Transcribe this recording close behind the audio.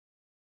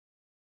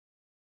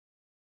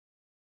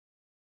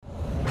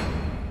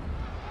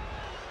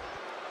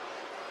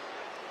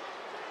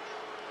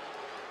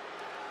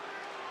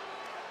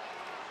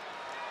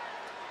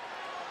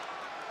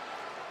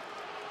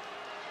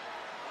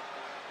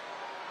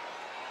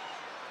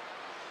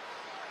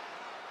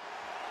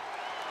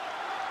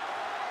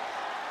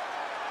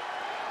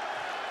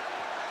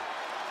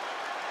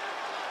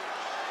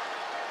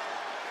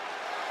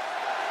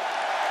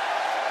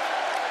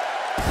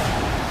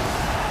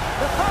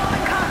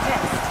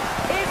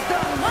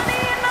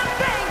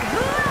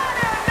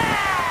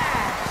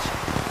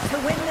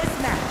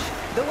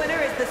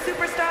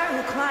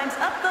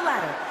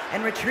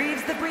and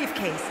retrieves the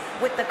briefcase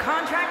with the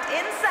contract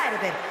inside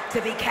of it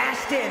to be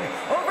cashed in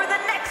over the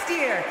next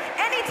year,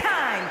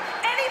 anytime,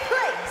 any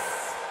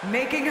place.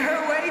 Making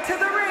her way to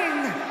the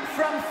ring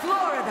from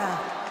Florida,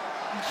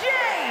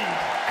 Jade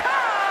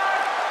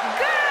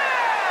Cargill!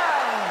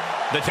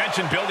 The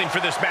tension building for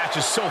this match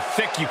is so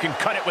thick you can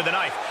cut it with a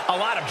knife. A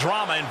lot of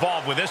drama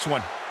involved with this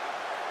one.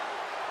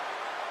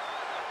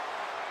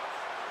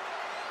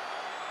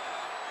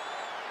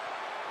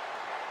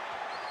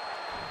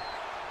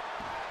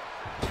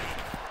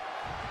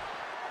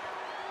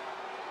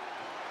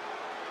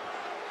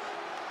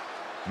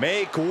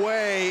 Make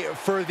way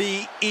for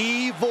the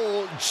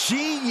evil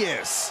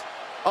genius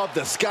of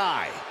the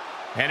Sky.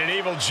 And an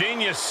evil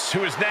genius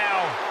who is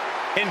now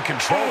in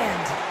control.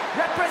 And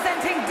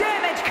representing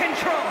Damage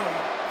Control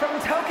from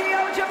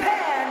Tokyo,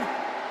 Japan,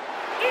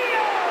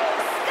 Io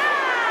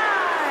Sky!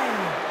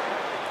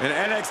 An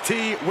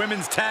NXT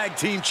Women's Tag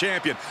Team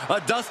Champion, a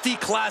Dusty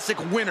Classic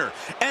winner,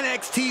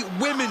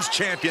 NXT Women's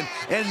Champion,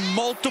 and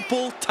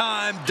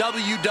multiple-time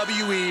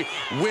WWE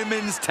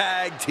Women's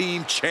Tag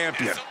Team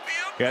Champion.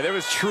 Yeah, there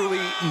was truly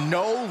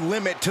no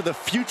limit to the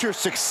future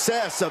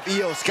success of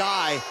Io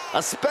Sky,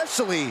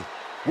 especially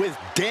with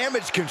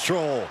Damage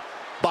Control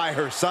by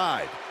her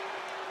side.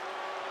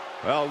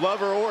 Well, love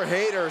her or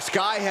hate her,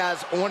 Sky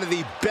has one of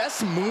the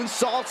best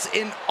moonsaults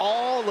in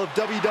all of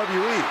WWE.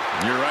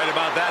 You're right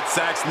about that,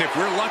 Saxton. If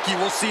we're lucky,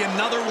 we'll see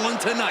another one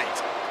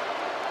tonight.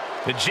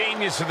 The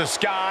genius of the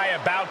Sky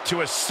about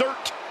to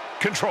assert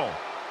control.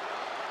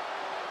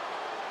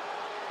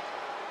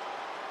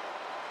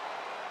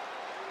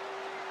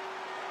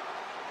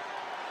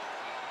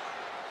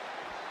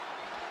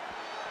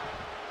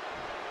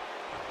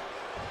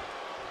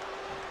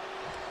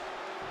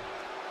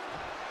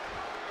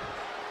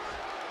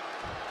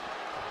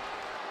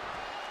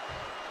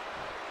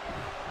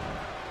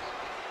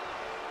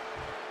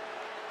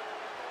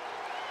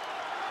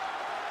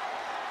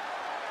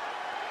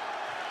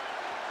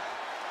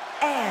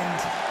 And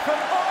from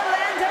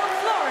Orlando,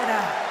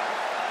 Florida,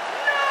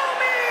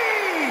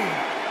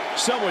 Naomi!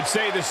 Some would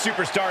say this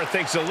superstar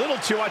thinks a little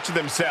too much of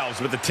themselves,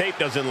 but the tape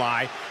doesn't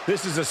lie.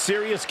 This is a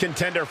serious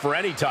contender for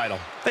any title.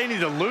 They need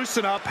to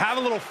loosen up, have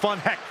a little fun,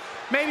 heck,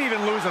 maybe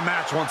even lose a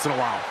match once in a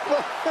while.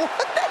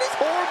 That is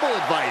horrible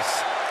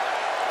advice.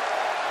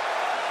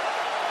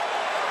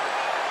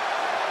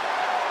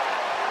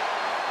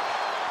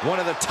 One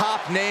of the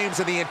top names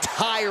in the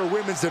entire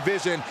women's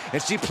division,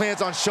 and she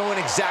plans on showing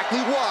exactly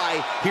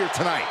why here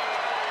tonight.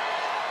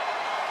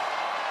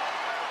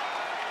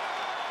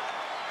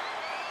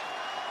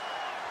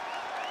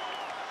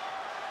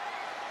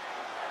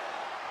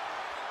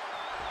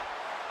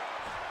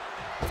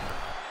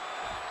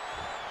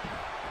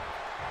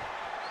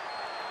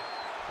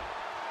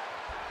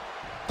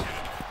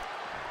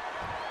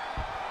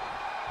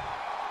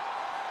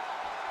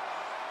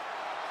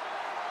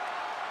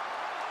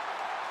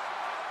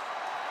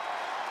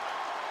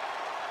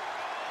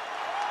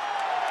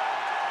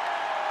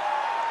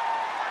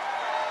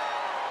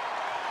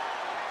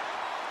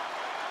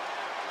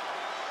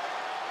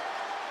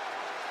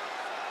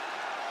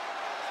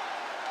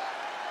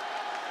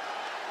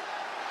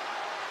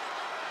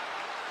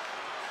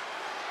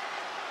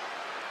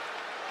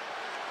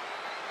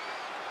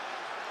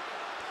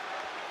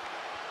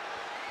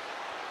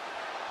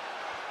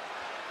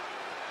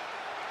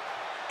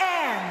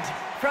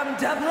 From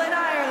Dublin,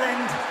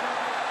 Ireland,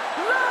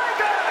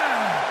 Liger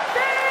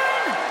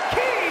Van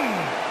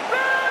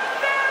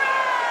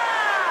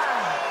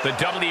The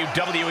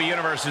WWE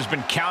Universe has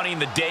been counting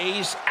the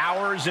days,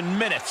 hours, and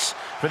minutes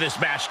for this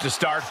match to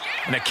start,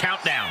 and the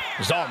countdown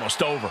is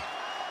almost over.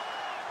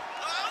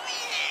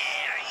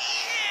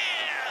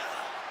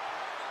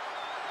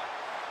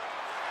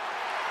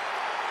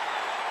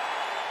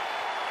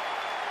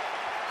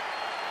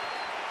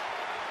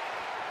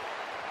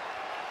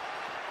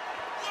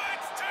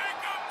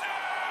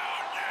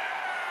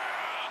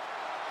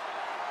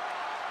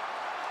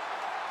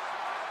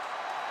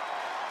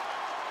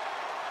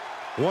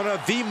 One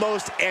of the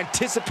most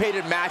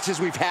anticipated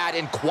matches we've had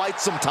in quite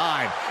some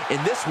time.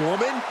 And this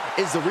woman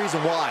is the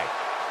reason why.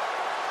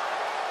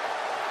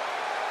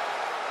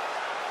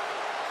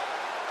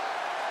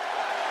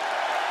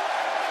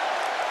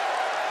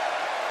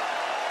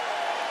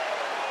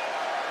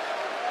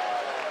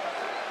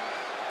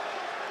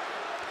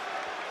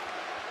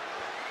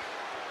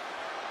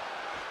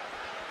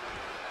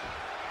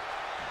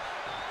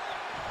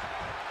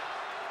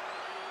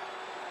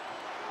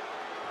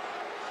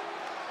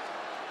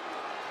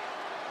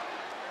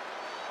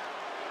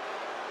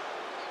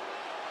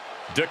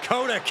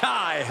 Dakota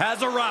Kai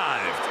has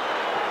arrived.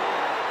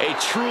 A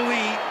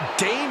truly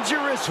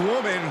dangerous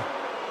woman,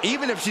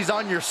 even if she's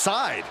on your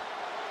side.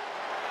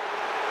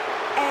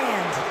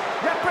 And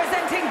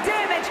representing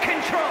Damage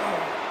Control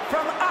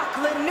from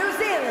Auckland, New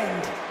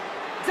Zealand,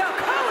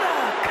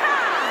 Dakota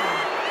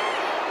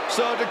Kai!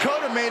 So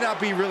Dakota may not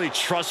be really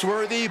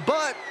trustworthy,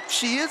 but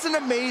she is an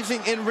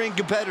amazing in-ring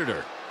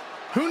competitor.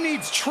 Who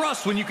needs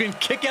trust when you can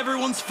kick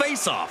everyone's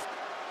face off?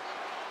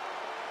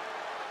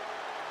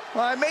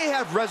 Well, I may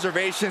have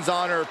reservations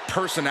on her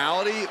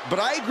personality, but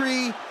I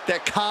agree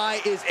that Kai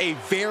is a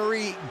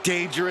very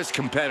dangerous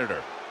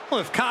competitor. Well,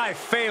 if Kai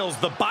fails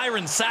the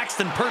Byron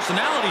Saxton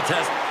personality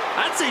test,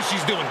 I'd say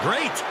she's doing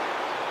great.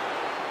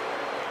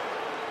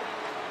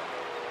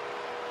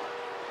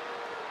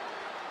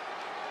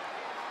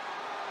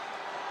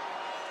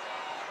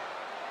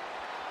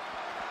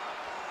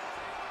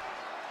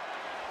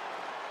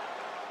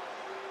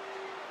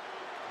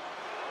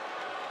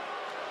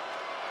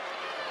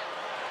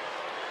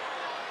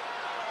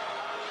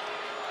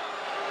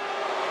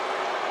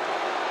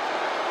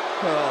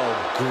 Oh,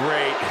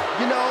 great.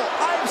 You know,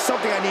 I have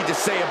something I need to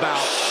say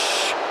about...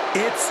 Shh,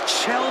 it's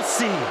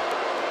Chelsea.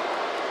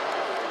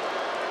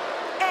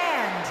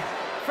 And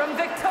from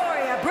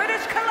Victoria,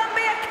 British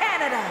Columbia,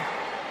 Canada,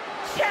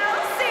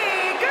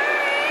 Chelsea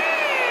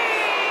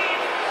Green!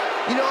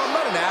 You know, I'm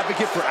not an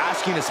advocate for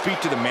asking to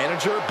speak to the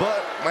manager,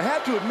 but I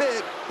have to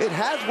admit, it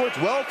has worked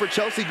well for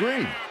Chelsea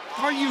Green.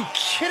 Are you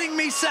kidding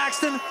me,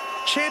 Saxton?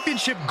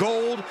 Championship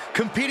gold,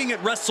 competing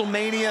at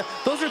WrestleMania,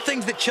 those are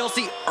things that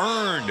Chelsea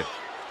earned.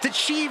 That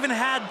she even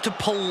had to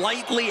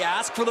politely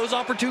ask for those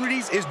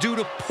opportunities is due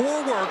to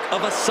poor work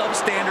of a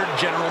substandard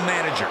general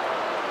manager.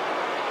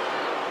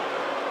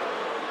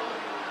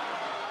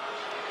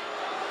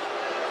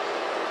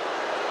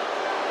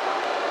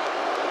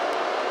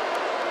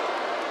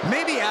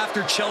 Maybe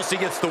after Chelsea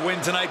gets the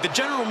win tonight, the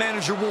general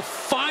manager will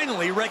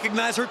finally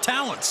recognize her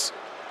talents.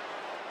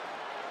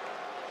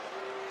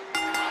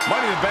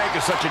 Money in the Bank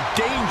is such a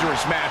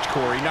dangerous match,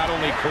 Corey. Not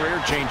only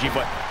career-changing,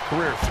 but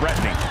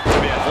career-threatening.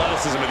 The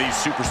athleticism of these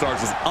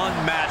superstars is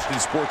unmatched in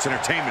sports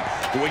entertainment.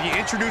 But when you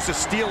introduce a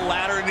steel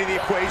ladder into the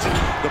equation,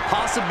 the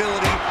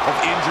possibility of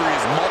injury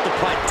is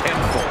multiplied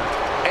tenfold.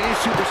 Any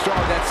superstar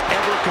that's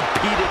ever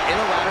competed in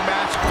a ladder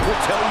match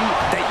will tell you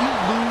that you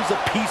lose a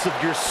piece of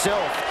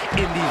yourself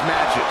in these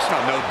matches.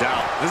 No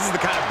doubt. This is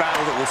the kind of battle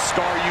that will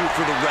scar you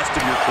for the rest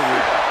of your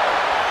career.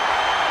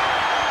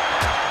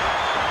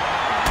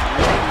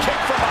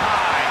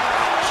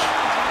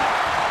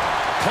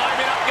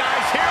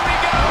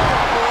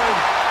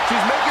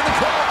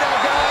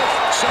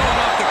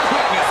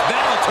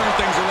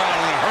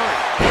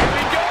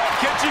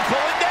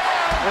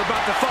 We're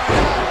about to find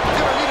out. You're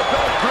gonna need a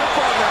better grip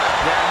on that.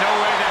 Yeah, no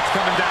way that's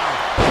coming down.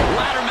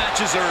 Ladder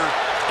matches are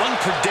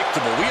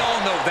unpredictable. We all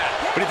know that.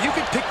 But if you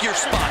can pick your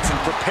spots and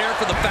prepare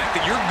for the fact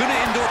that you're going to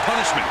endure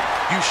punishment,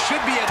 you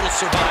should be able to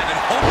survive and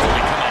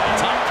hopefully come out on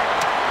top.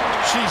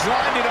 She's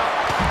lined it up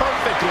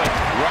perfectly,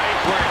 right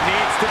where it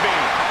needs to be.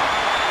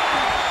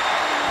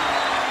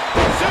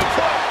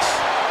 Suplex.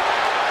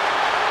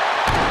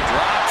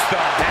 Drops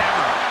the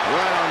hammer.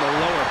 Right on the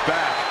lower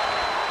back.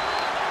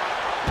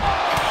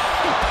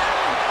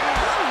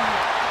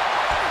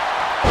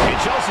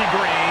 Chelsea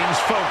Green's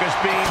focus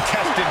being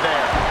tested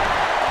there.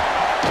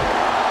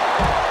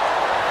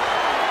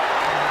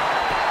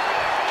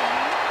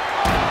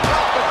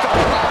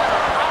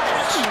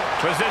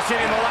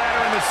 Positioning the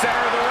ladder in the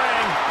center of the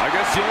ring. I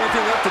guess the only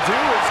thing left to do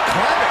is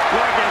climb it.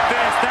 Look at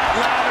this. That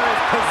ladder is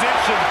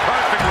positioned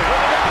perfectly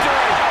for the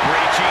victory.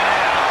 Reaching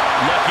out,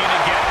 looking to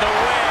get the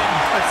win.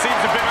 It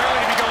seems a bit early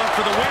to be going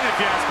for the win, if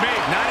you ask me.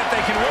 Not if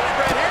they can win it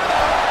right here,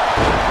 though.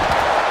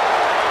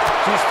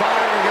 She's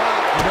firing up.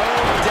 No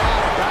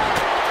doubt about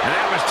it. And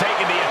that was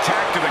taking the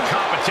attack to the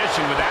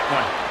competition with that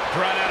one.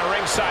 Run out of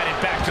ringside and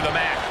back to the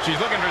mat.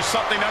 She's looking for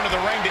something under the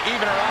ring to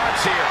even her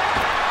odds here.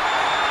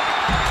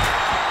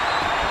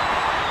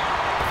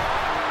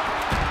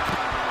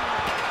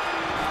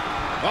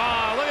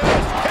 Ah, look at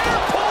this.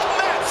 Hair pull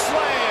mat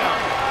slam.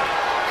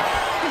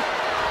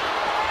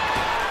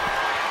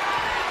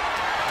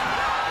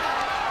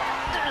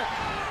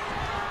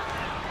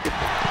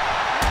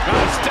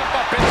 Step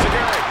up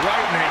insecurity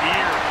right in the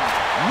ear.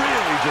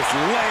 Really just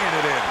laying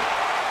it in.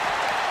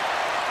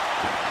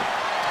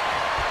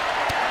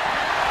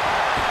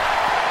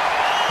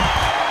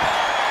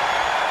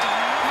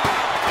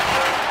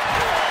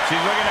 She's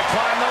looking to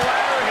climb the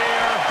ladder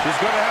here. She's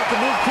going to have to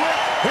move quick.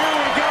 Here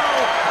we go,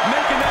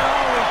 making that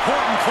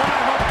all-important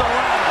climb up the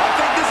ladder. I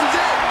think this is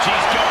it.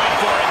 She's going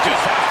for it,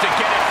 just has to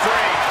get it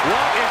free.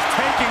 What is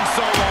taking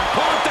so long?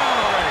 Pull it down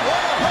already.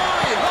 Oh,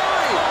 hurry,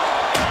 hurry.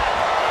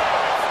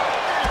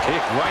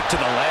 Kick right to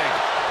the leg.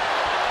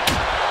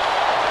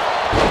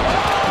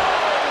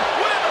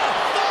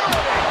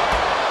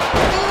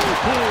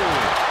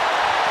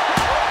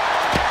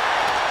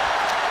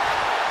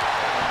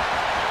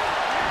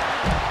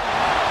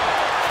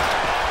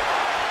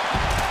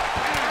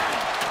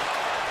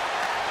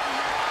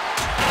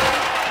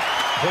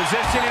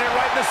 Positioning it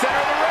right in the center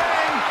of the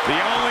ring. The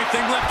only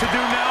thing left to do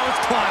now is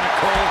climb it,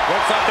 Cole.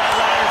 Looks like that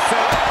ladder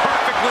set up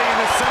perfectly in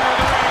the center of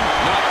the ring.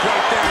 Not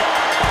quite there.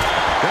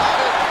 Got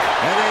it.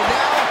 And they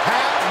now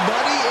have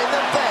money in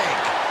the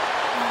bank.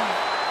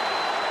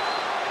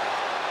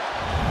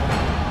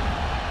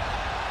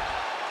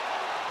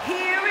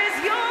 Here is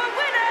your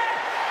winner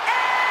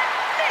and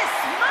Miss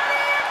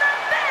Money in the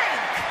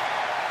Bank,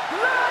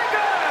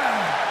 Liger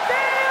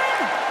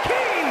Van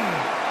King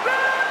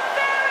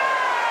Rivera!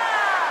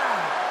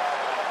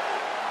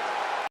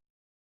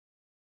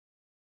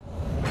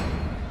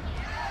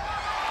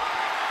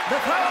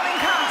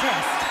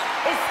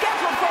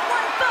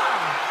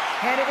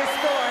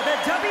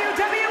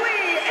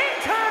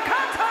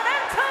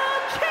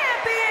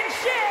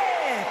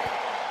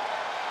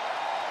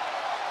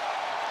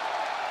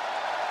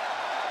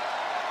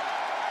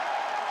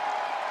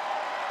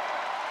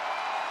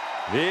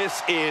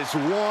 This is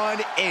one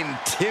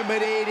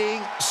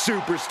intimidating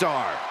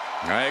superstar.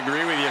 I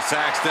agree with you,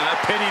 Saxton. I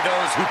pity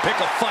those who pick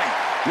a fight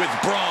with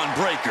Braun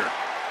Breaker.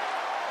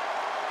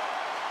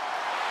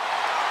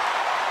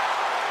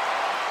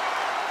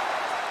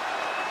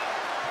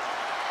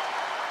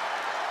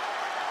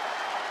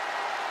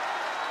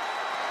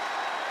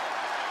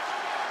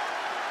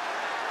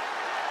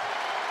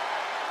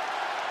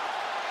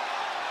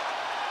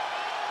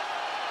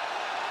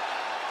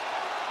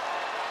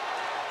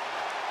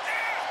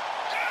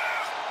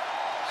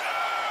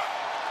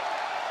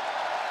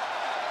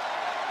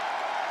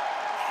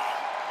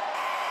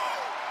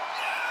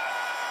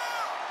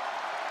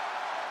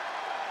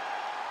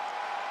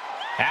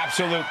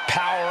 Absolute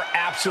power,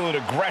 absolute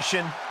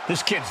aggression.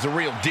 This kid's the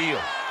real deal.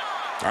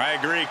 I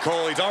agree,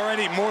 Cole. He's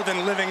already more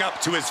than living up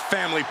to his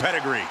family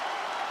pedigree.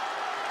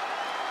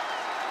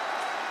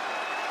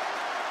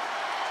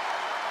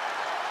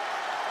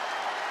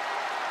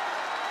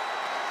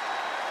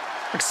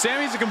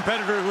 Sammy's a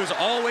competitor who has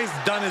always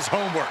done his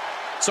homework,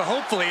 so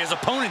hopefully his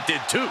opponent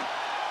did too.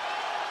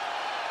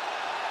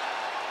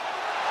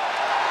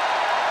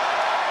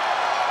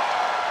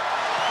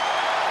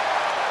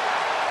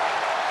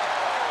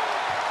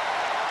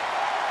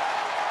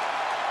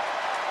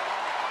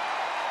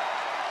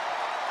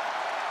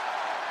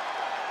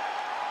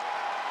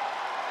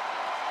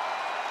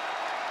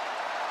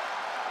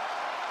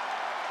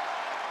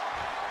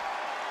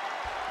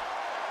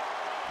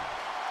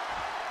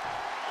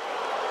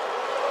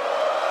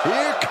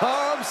 Here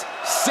comes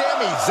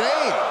Sami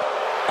Zayn.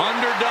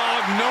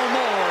 Underdog no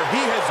more.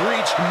 He has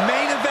reached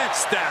main event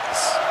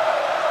status.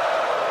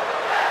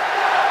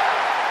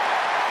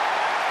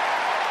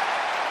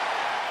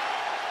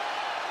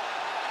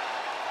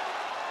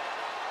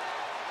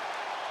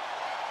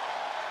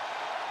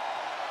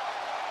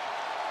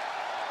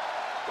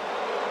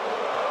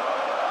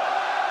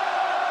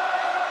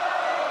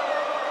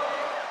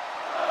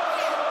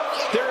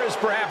 There is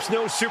perhaps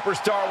no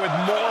superstar with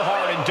more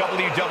heart in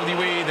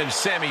WWE than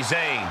Sami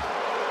Zayn.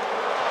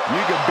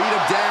 You can beat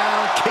him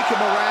down, kick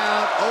him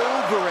around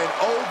over and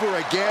over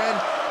again,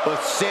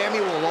 but Sami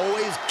will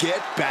always get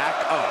back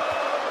up.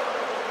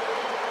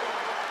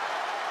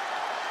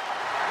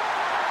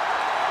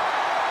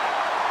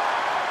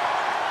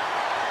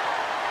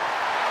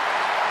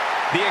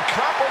 The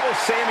incomparable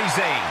Sami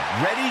Zayn,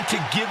 ready to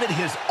give it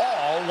his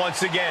all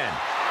once again.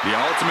 The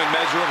ultimate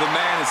measure of a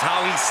man is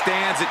how he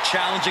stands at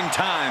challenging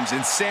times,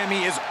 and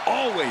Sami is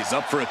always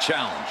up for a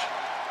challenge.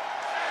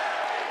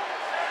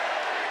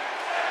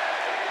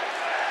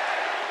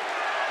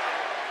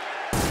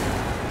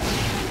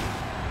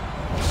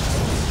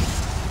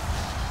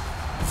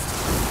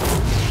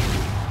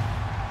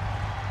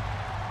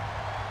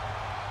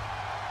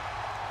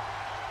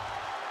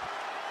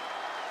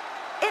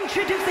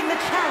 Introducing the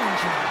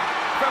challenger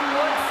from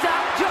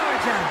Woodstock,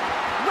 Georgia,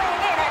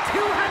 weighing in at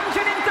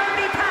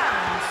 230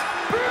 pounds,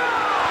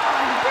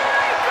 Braun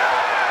Breaker!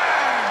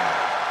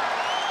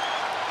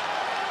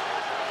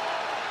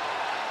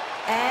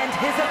 And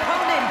his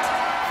opponent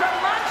from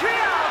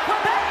Montreal,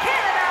 Quebec,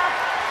 Canada,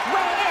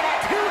 weighing in at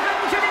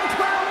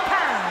 212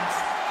 pounds,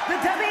 the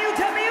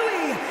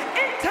WWE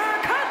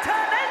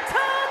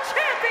Intercontinental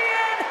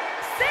Champion,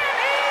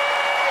 Sami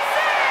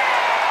Zayn!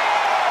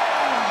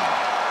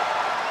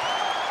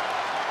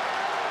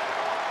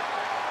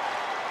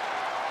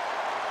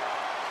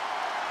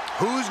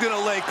 Who's going to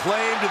lay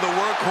claim to the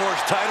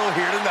workhorse title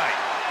here tonight?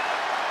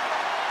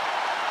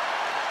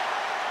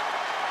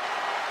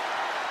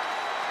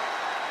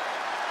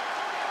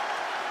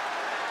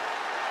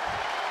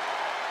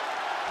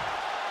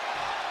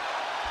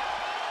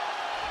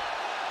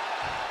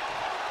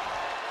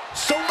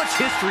 So much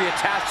history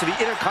attached to the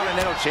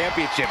Intercontinental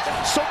Championship.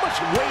 So much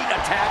weight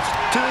attached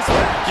to this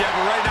match. Yeah,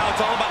 but right now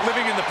it's all about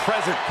living in the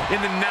present, in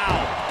the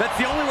now. That's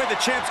the only way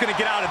the champ's going to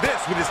get out of this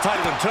with his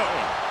title in tow.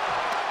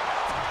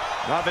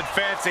 Nothing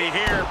fancy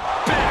here.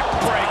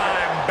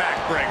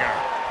 Backbreaker.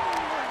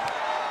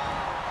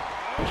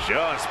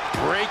 Just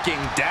breaking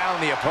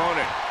down the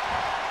opponent.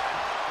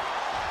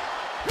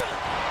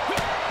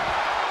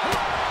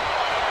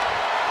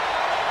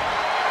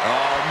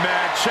 Oh,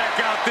 man, check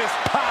out this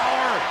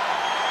power.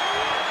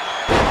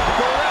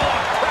 Gorilla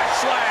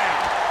press slam.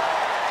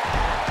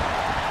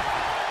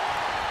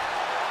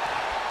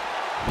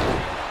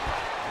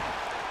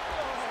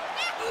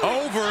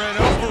 Over and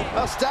over.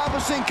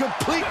 Establishing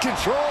complete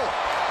control.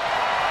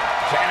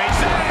 Sami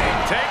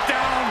Zayn,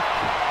 takedown.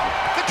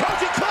 The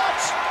coaching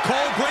clutch.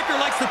 Cole Breaker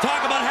likes to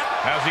talk about how...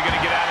 How's he going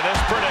to get out of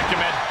this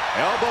predicament?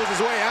 Elbows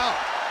his way out.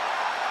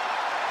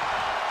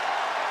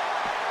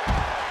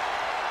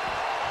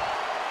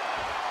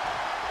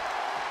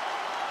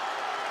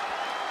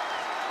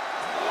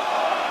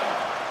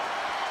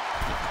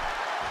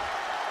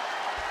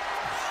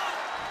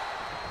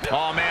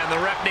 Oh, man, the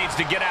ref needs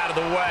to get out of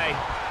the way.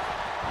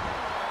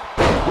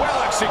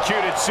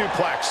 Well-executed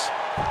suplex.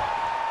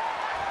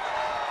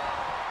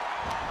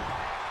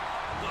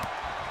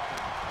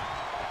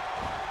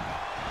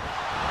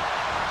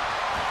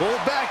 Pull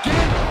back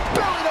in.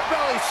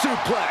 belly-to-belly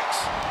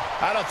suplex.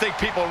 I don't think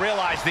people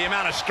realize the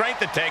amount of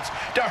strength it takes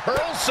to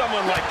hurl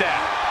someone like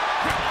that.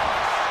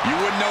 You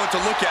wouldn't know it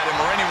to look at him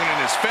or anyone in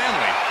his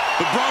family,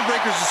 but Bron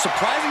Breakker's a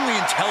surprisingly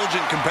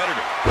intelligent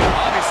competitor.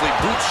 Obviously,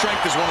 brute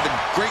strength is one of the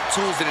great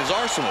tools in his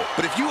arsenal,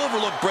 but if you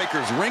overlook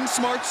Breakker's ring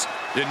smarts,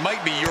 it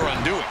might be your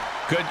undoing.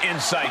 Good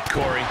insight,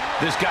 Corey.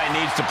 This guy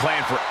needs to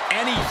plan for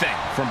anything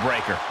from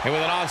Breakker. And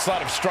with an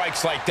onslaught of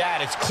strikes like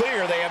that, it's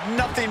clear they have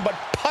nothing but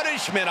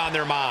punishment on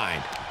their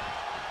mind.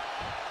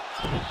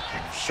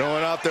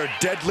 Showing off their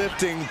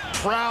deadlifting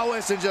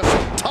prowess and just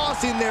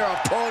tossing their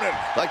opponent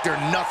like they're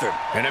nothing.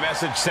 And a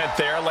message sent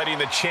there letting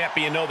the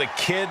champion know the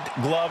kid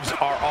gloves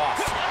are off.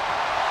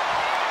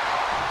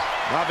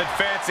 Nothing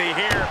fancy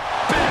here.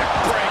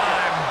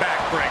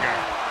 Backbreaker.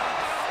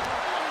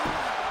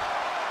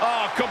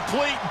 Oh,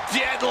 complete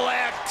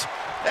deadlift.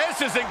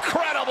 This is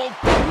incredible.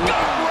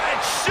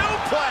 Gut-wrench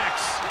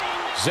suplex.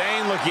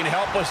 Zayn looking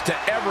helpless to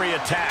every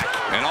attack.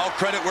 And all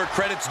credit where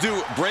credit's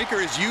due,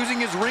 Breakker is using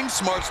his ring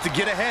smarts to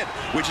get ahead,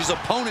 which his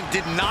opponent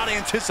did not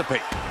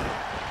anticipate.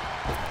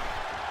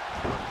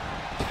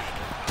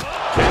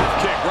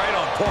 Calf kick right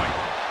on point.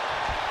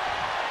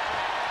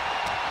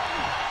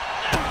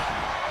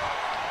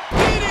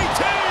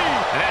 DDT!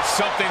 And that's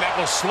something that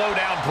will slow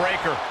down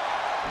Breakker.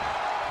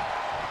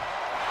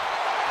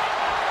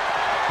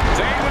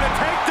 Zayn with a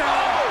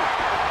takedown.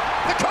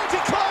 The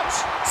coaching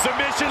clutch.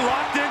 Submission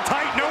locked in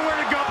tight, nowhere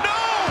to go. No!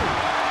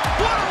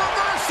 What a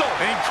reversal!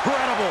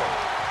 Incredible.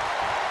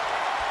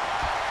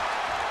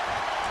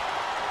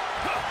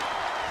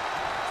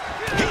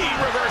 He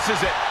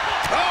reverses it.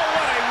 Oh,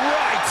 what a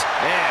right!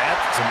 Yeah,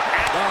 that's some...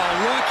 Oh,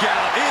 look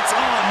out. It's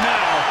on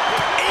now.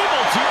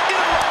 Able to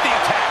interrupt the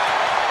attack.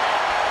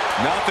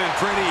 Nothing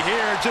pretty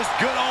here, just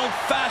good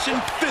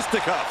old-fashioned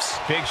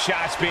fisticuffs. Big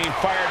shots being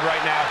fired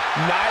right now.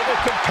 Neither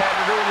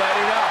competitor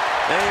letting up.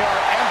 They are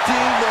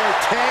emptying their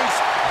tanks,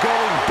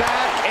 going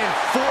back and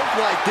forth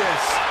like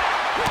this.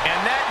 And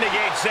that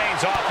negates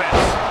Zayn's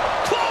offense.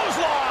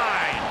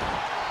 Clothesline!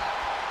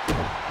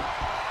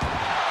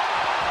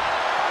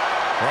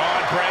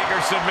 Bron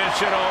Breakker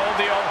submission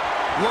hold.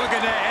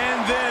 Looking to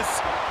end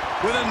this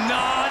with a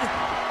nod.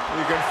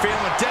 You can feel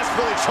him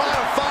desperately trying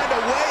to find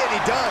a way, and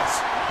he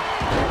does.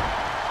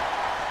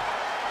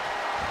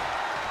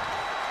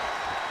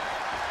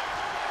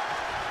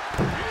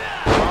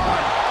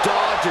 Bron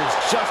dodges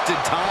just in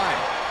time.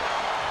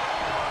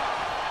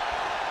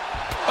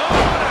 Oh,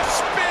 what a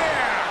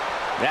spear!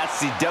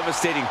 That's the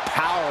devastating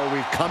power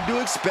we've come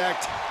to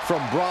expect from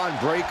Bron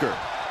Breakker.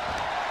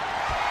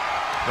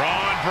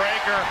 Bron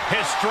Breakker,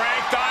 his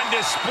strength on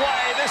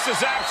display. This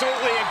is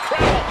absolutely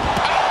incredible.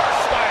 Power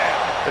slam!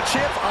 The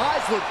champ's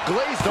eyes look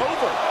glazed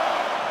over.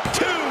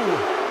 2.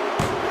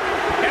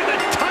 And the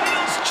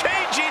title's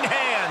changing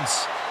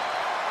hands.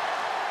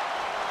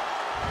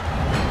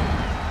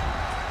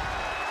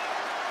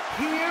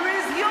 Here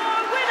is your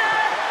winner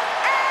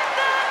and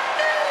the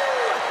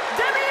new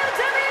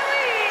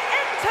WWE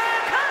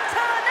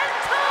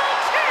Intercontinental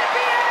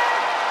Champion,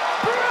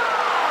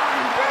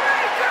 Bron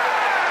Breakker!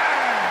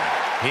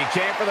 He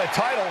came for the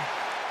title,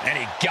 and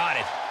he got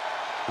it.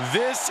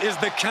 This is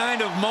the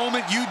kind of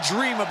moment you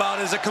dream about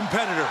as a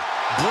competitor.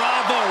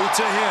 Bravo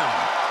to him.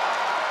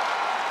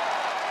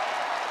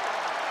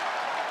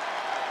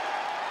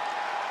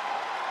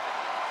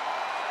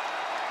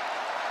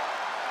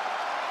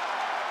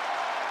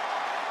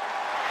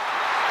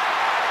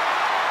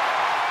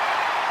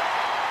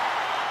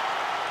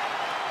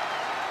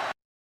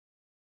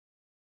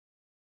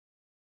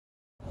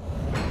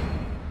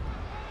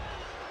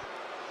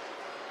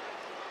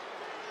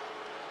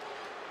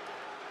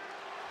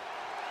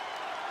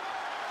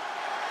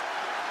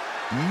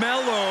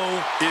 Mellow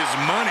is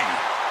money.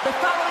 The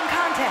following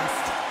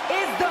contest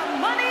is the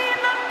Money in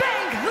the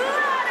Bank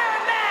ladder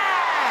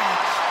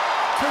match.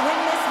 To win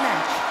this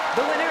match,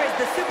 the winner is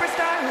the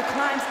superstar who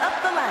climbs up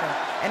the ladder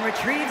and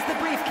retrieves the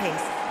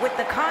briefcase with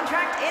the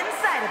contract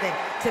inside of it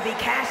to be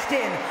cashed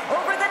in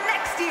over the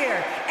next year,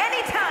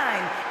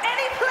 anytime,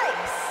 any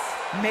place.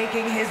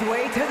 Making his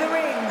way to the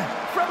ring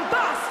from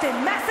Boston,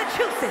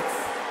 Massachusetts,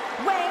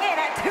 weighing in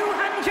at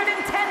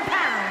 210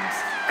 pounds,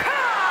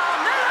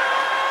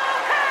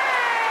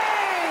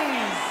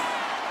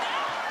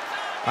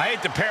 I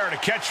hate to parrot a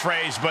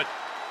catchphrase, but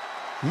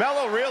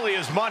Mello really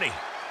is money.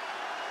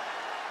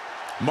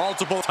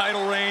 Multiple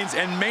title reigns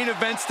and main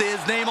events to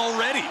his name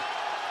already.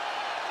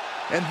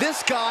 And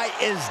this guy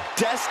is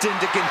destined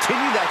to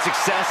continue that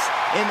success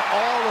in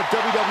all of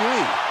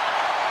WWE.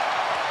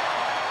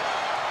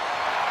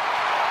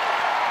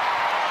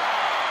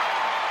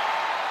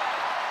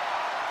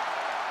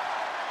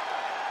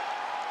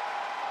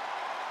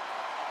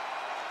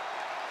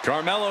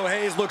 Carmelo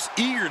Hayes looks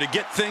eager to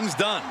get things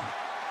done.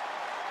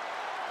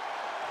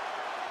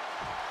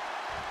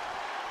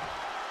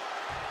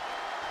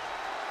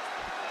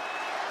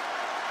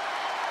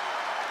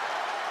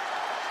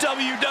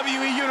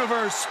 WWE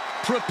Universe,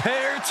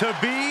 prepare to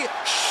be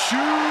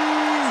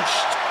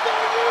shooshed.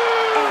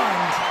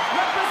 And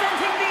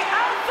representing the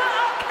Alpha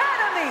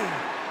Academy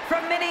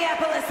from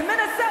Minneapolis,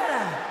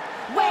 Minnesota,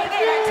 weighing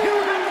in at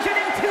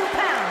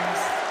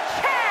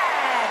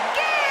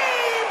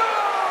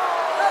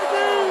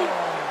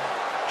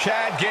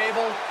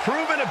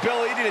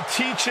to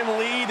teach and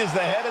lead as the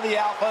head of the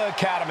Alpha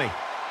Academy.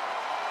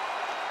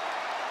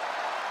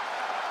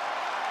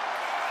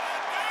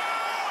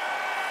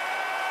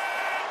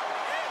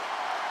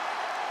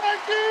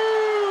 Thank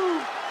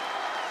you!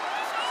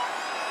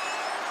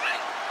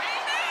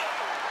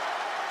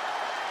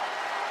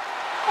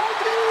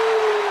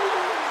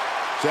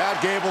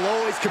 Chad Gable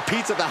always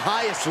competes at the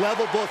highest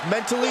level, both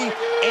mentally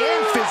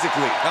and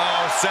physically.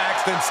 Oh,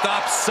 Saxton,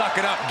 stop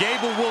sucking up.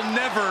 Gable will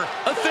never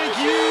thank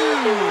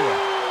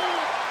you.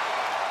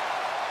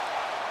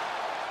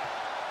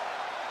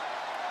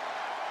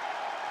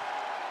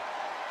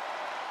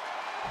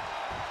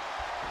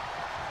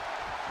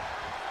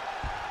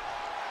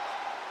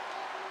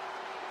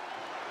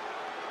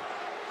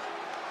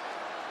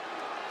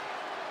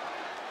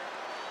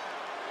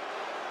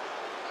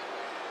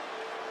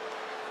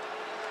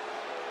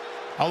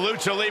 A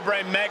Lucha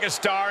Libre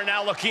megastar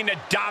now looking to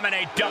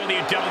dominate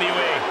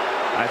WWE.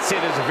 I'd say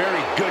there's a very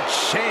good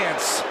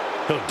chance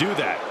he'll do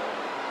that.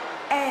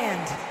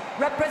 And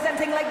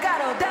representing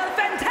Legado del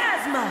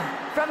Fantasma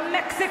from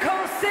Mexico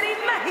City,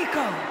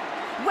 Mexico,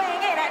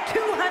 weighing in at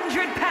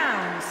 200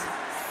 pounds,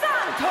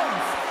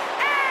 Santos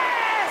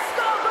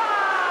Escobar!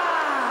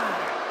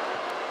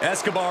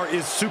 Escobar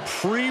is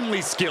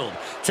supremely skilled,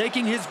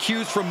 taking his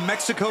cues from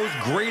Mexico's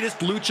greatest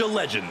lucha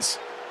legends.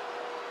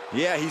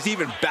 Yeah, he's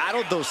even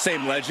battled those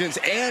same legends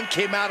and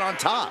came out on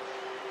top.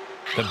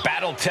 The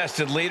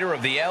battle-tested leader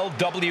of the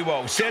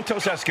LWO,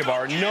 Santos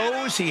Escobar,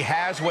 knows he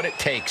has what it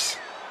takes.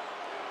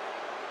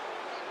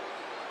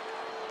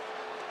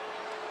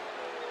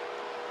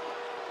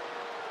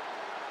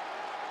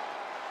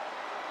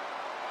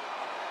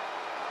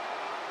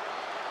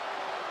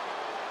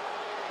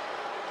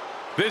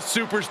 This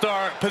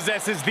superstar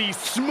possesses the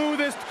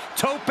smoothest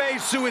tope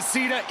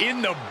suicida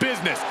in the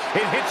business.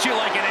 It hits you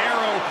like an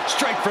arrow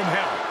straight from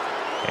hell.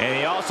 And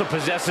he also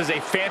possesses a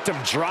phantom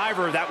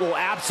driver that will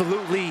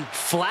absolutely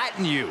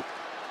flatten you.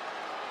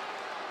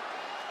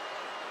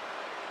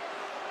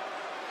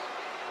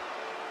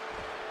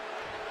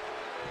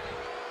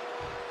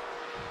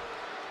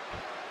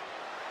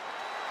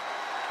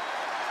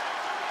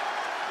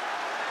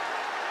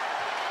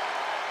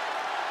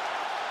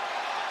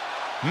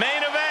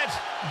 Main event,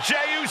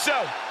 Jey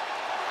Uso.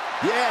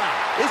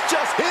 Yeah, it's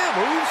just him,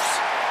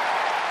 Uso.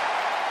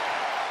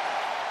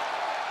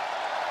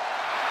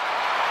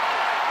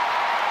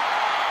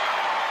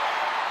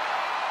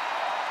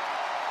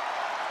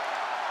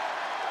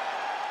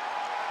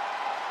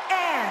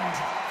 And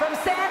from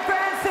San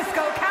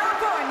Francisco,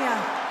 California,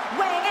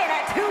 weighing in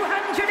at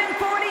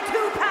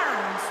 242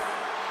 pounds,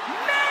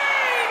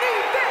 main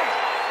event,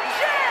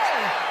 Jey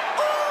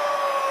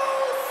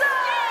Uso!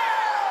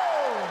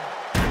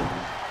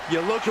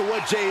 You look at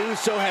what Jey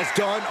Uso has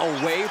done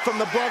away from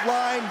the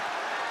bloodline,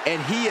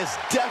 and he is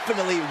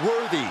definitely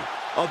worthy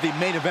of the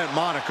main event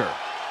moniker.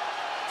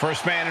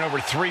 First man in over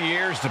 3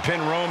 years to pin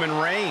Roman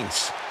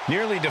Reigns.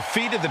 Nearly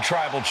defeated the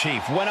Tribal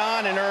Chief. Went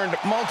on and earned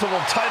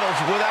multiple titles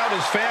without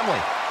his family.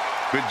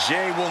 But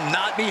Jey will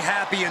not be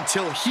happy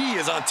until he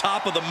is on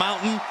top of the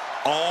mountain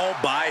all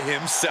by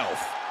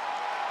himself.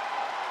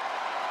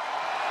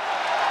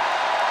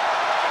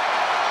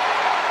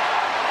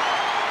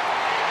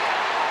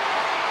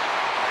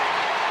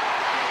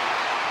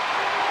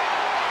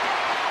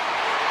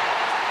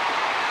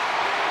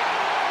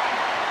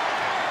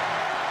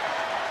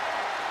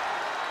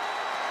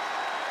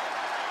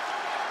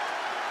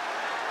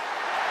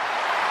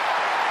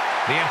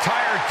 The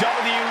entire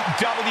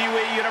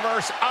WWE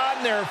Universe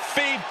on their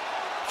feet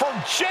for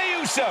Jey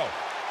Uso.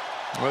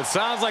 Well, it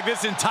sounds like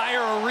this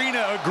entire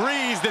arena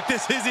agrees that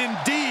this is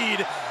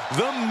indeed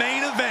the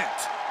main event.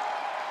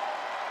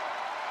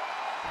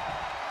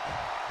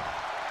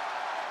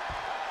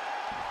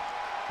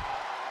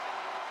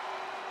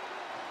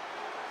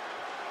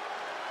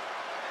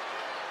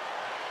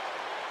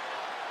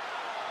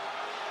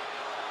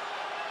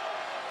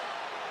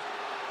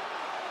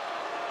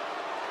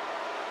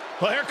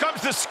 Well, here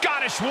comes the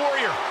Scottish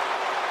Warrior.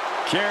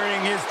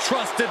 Carrying his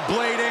trusted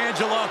blade,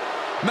 Angela,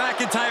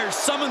 McIntyre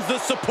summons the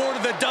support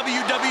of the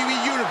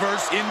WWE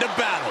Universe into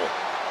battle.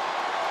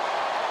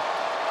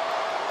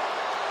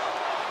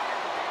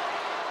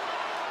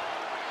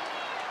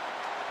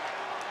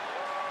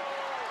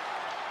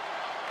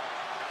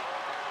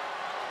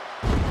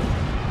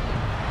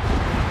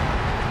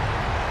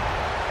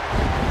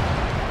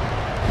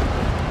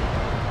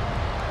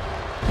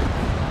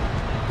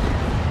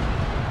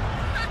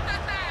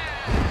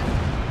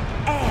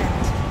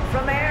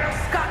 From Ayr,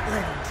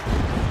 Scotland,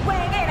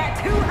 weighing in at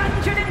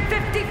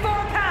 254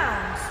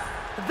 pounds,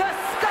 the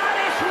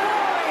Scottish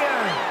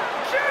Warrior,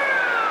 Drew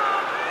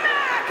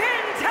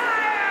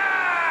McIntyre!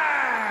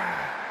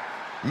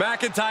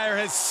 McIntyre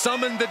has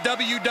summoned the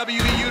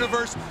WWE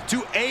Universe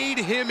to aid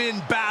him in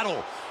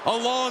battle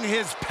along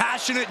his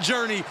passionate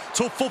journey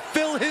to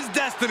fulfill his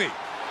destiny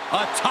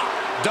atop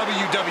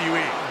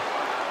WWE.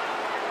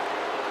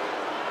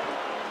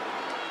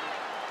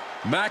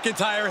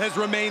 McIntyre has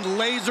remained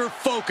laser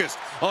focused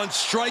on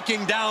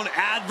striking down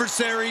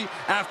adversary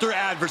after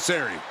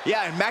adversary.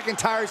 Yeah, and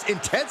McIntyre's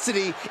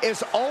intensity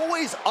is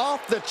always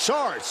off the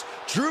charts.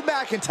 Drew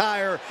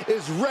McIntyre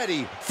is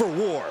ready for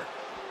war.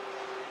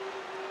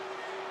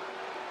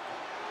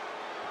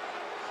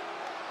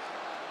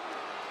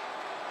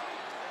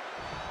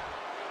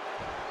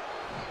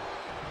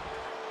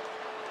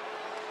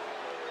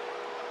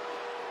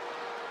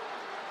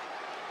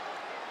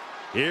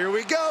 Here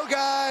we go,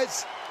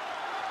 guys.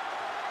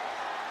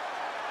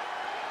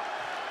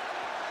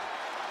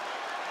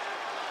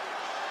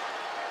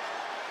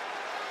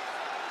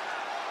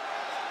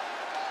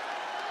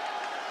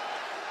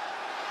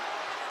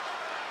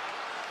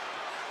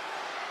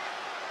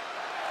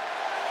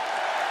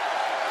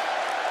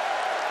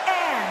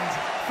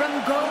 From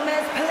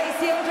Gomez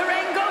Palacio,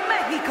 Durango,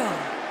 Mexico,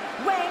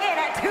 weighing in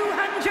at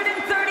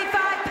 235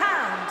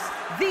 pounds,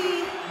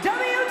 the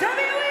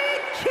WWE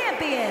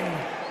Champion,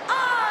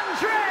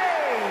 Andre!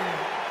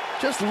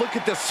 Just look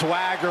at the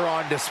swagger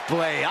on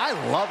display. I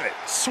love it.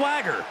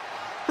 Swagger?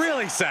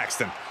 Really,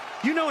 Saxton?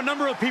 You know a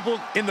number of people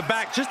in the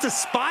back just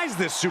despise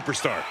this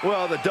superstar.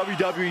 Well, the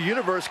WWE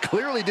Universe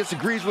clearly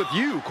disagrees with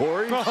you,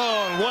 Corey.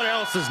 Oh, and what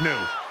else is new?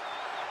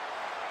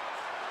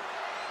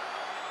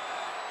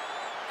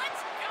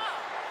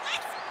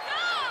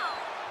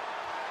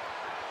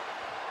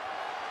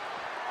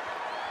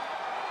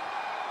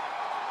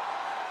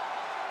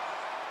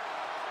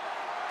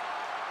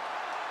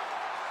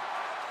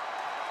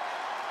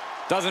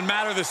 Doesn't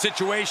matter the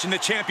situation, the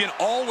champion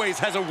always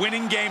has a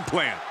winning game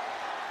plan.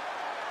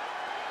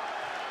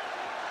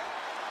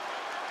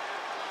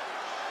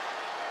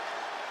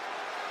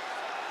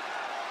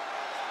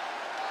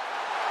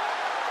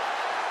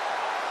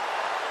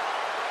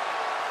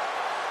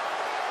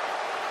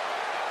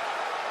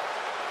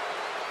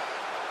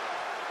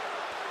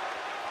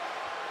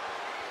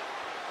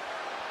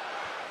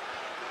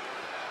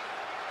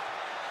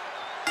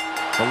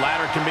 The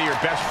ladder can be your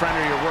best friend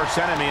or your worst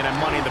enemy in a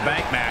Money in the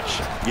Bank match.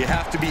 You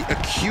have to be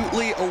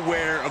acutely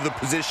aware of the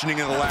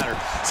positioning of the ladder.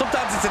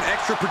 Sometimes it's an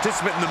extra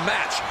participant in the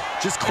match.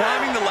 Just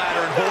climbing the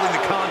ladder and holding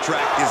the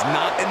contract is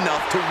not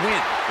enough to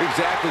win.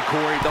 Exactly,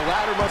 Corey. The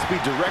ladder must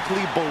be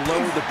directly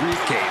below the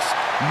briefcase.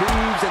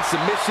 Moves and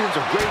submissions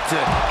are great to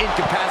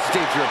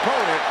incapacitate your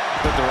opponent,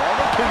 but there are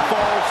no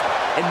pinfalls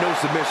and no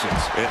submissions.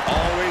 It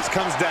always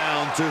comes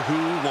down to who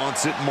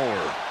wants it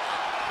more.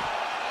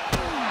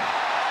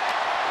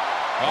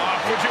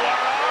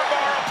 Fujiwara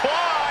armbar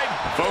applied.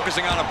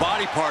 Focusing on a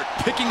body part,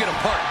 picking it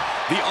apart.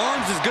 The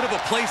arm's as good of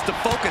a place to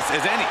focus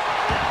as any.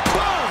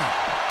 Boom!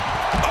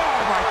 Oh,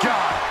 my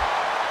God.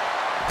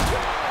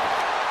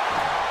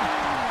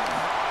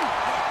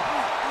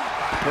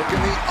 Look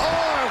at the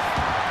arm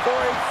for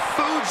a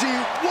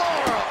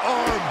Fujiwara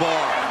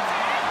armbar.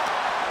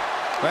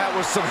 That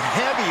was some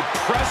heavy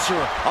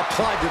pressure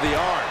applied to the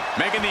arm.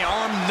 Making the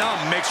arm numb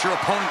makes your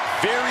opponent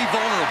very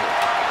vulnerable.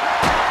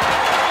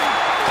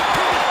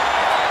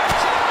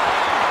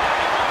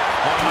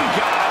 Oh my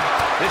God,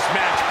 this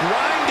match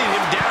grinded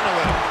him down a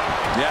little.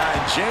 Yeah,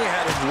 and Jay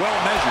had it well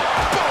measured.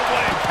 Boom,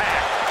 what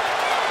impact.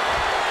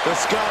 The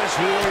Scottish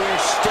Warrior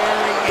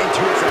staring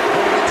into his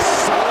opponent's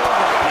soul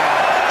right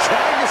now,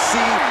 trying to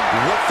see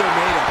what they're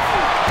made of.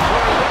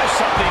 Corey, what is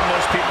something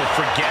most people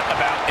forget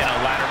about in a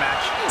ladder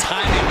match?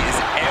 Timing is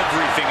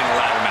everything in a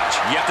ladder match.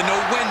 You have to know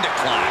when to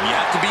climb. You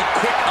have to be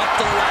quick up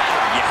the ladder.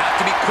 You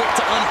have to be quick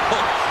to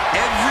unhook.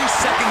 Every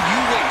second you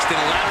waste in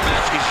a ladder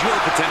match is your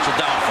potential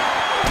downfall.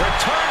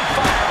 Return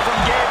fire from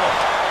Gable.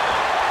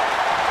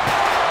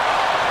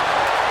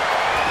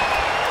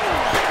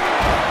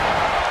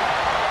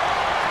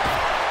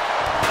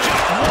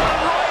 Just one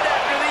right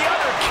after the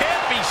other.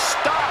 Can't be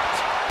stopped.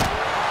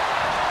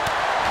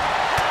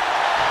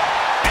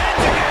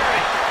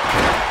 Engineering.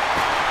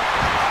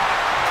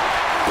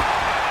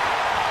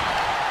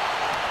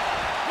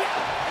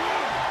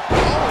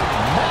 Oh,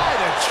 my,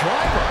 the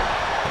driver.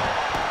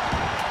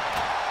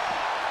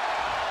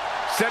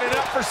 Setting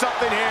up for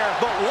something here.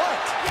 But what?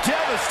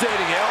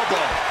 Devastating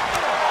elbow.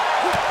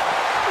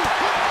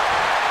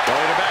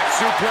 Belly to back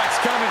suplex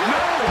coming. No!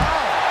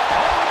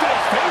 Oh,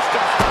 good face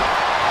duster.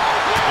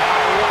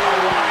 What a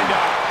wind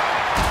up.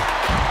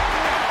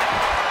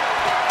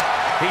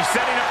 He's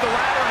setting up the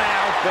ladder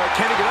now. But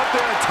can he get up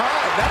there in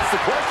time? That's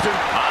the question.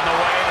 On the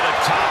way to the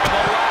top of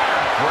the ladder.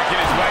 Working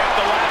his way up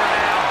the ladder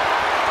now.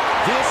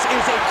 This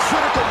is a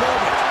critical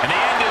moment. And the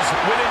end is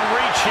within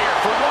reach here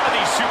for one of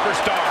these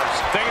superstars.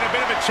 Taking a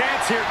bit of a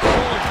chance here,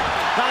 Cole.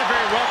 Not a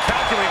very well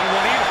calculated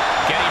one either.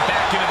 Getting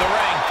back into the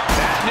ring.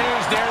 Bad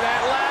news there,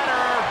 that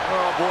ladder.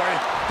 Oh, boy.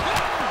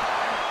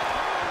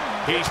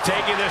 He's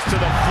taking this to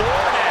the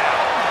floor now.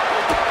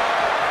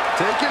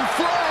 Taking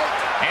flight.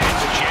 And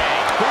it's Jay.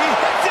 He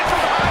hits it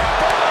from behind.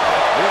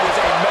 It was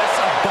a mess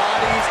of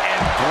bodies and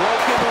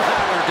broken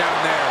ladder down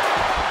there.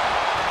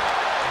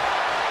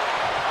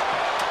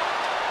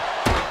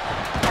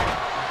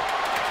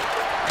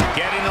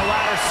 Getting the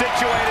ladder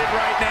situated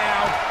right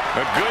now.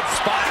 A good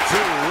spot,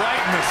 too,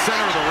 right in the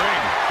center of the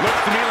ring.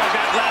 Looks to me like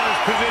that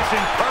ladder's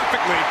positioned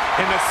perfectly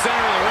in the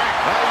center of the ring.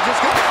 Now he's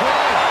just going to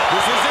climb.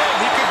 This is it.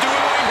 He could do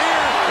it right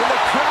here. And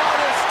the crowd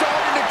is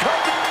starting to come.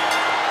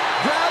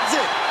 Grabs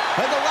it.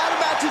 And the ladder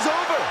match is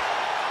over.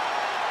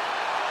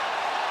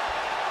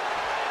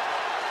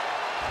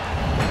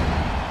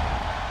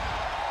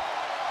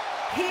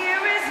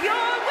 Here is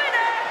your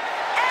winner,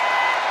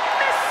 and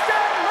Mr.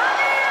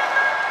 Money in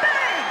the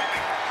Bank,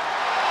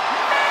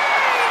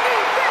 main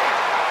event,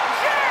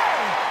 Jey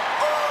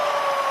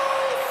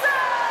Uso!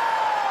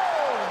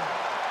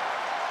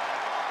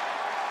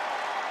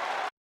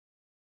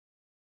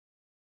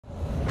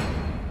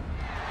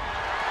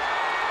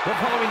 The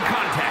following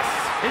contest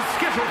is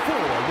scheduled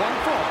for one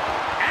fall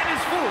and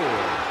is for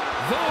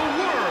the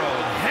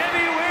World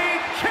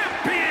Heavyweight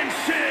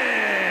Championship.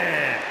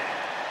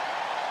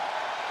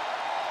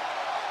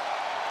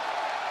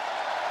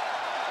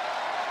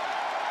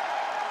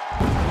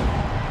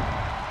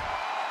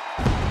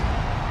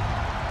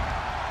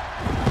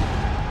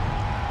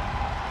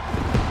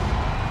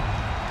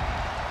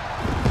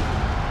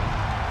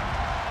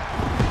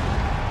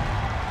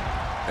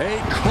 A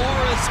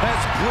chorus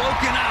has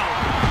broken out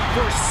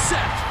for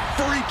Seth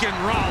freaking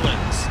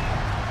Rollins.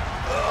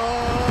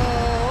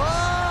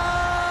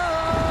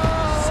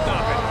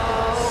 Stop it.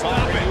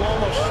 Stop it. You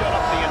almost shut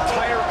up the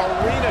entire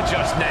arena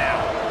just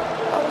now.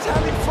 I was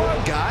having fun,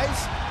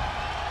 guys.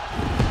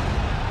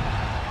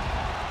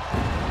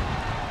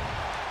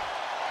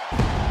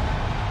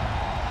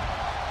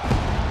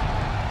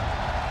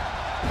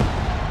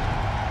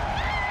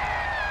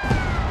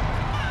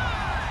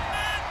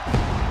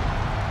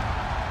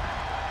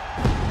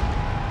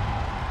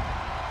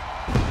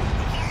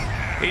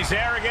 He's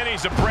arrogant,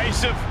 he's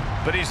abrasive,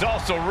 but he's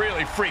also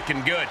really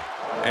freaking good.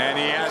 And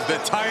he has the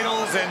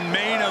titles and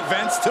main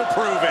events to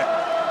prove it.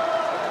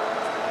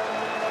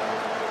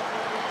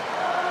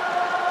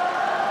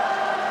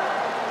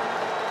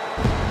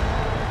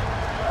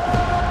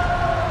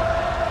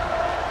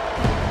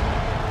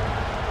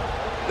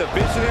 The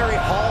visionary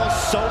hauls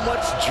so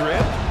much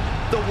drip,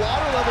 the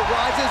water level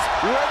rises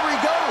wherever he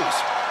goes.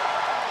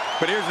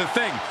 But here's the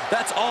thing,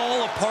 that's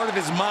all a part of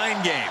his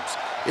mind games.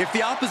 If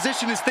the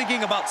opposition is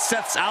thinking about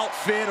Seth's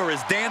outfit or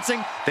his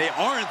dancing, they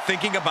aren't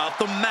thinking about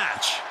the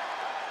match.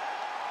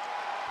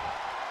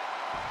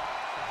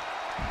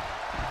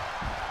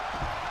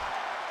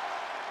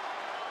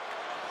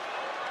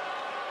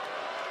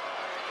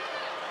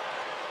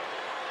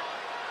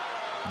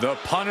 The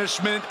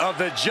punishment of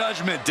the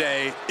Judgment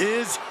Day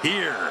is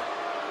here.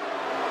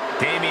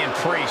 Damian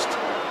Priest,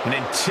 an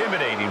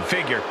intimidating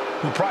figure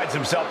who prides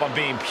himself on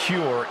being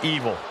pure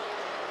evil.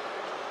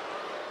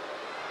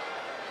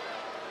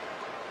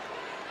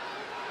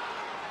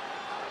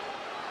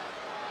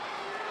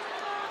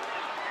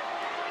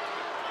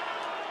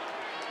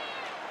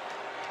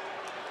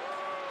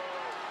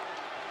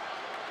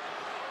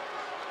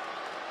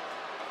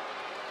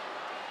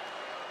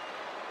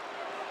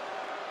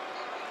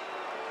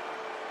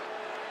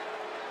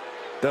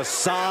 The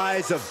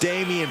size of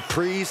Damian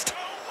Priest,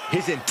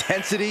 his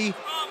intensity,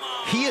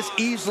 he is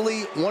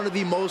easily one of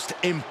the most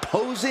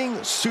imposing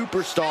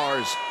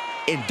superstars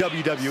in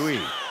WWE.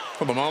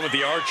 From the moment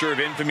the Archer of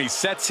Infamy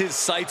sets his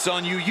sights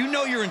on you, you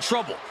know you're in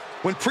trouble.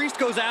 When Priest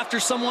goes after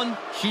someone,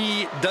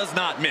 he does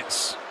not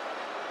miss.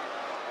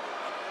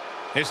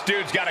 This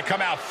dude's got to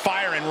come out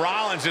firing.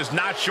 Rollins is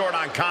not short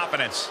on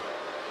confidence.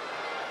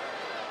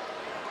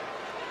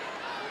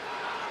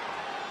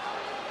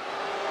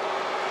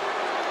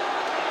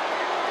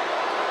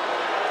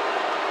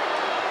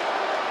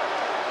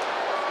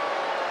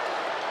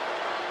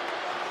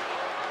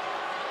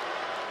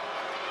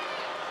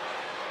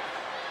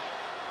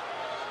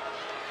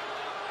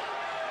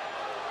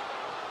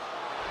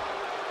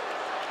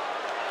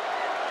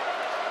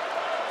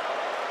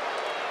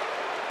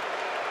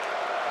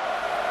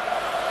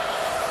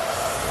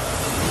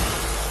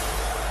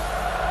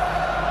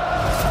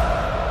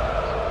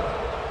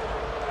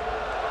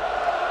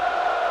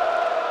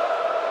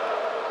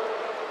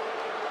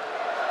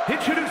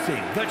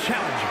 Introducing the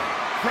challenger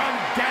from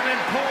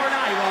Davenport,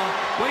 Iowa,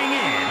 weighing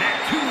in at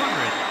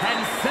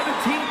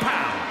 217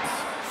 pounds,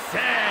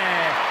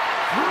 Seth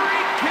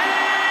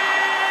freaking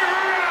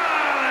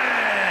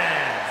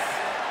Rollins!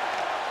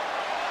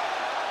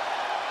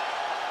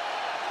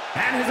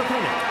 And his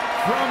opponent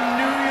from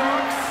New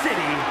York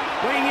City,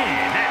 weighing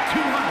in at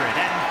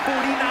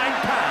 249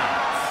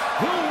 pounds,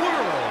 the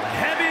World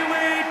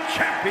Heavyweight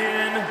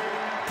Champion,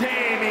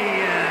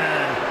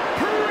 Damian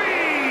Priest!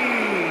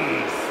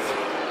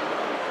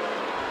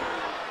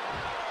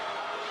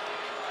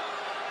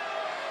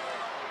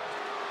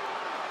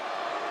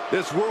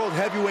 This World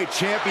Heavyweight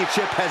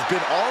Championship has been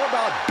all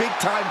about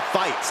big-time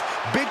fights,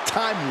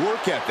 big-time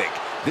work ethic.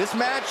 This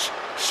match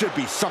should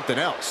be something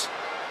else.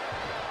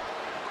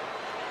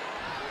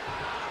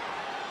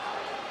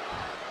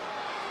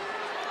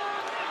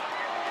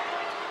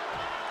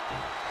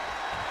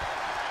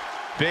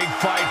 Big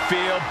fight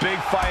feel, big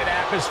fight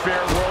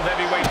atmosphere. World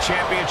Heavyweight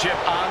Championship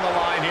on the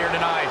line here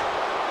tonight.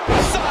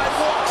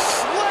 Sidewalk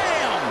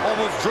slam!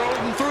 Almost drove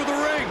him through the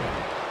ring.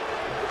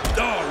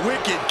 Oh,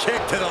 wicked wicked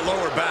kick to the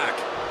lower back.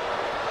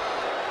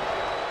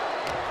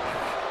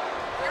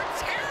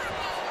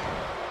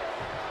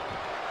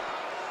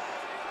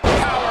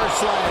 Power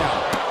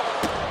slam.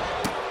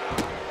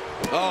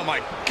 Oh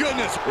my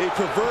goodness. The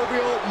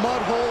proverbial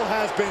mud hole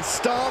has been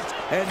stomped,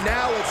 and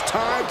now it's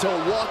time to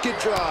walk it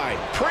dry.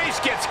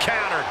 Priest gets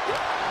countered.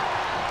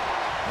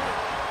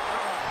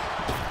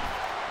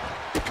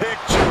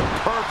 Picture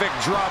perfect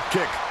drop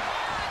kick.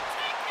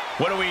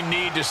 What do we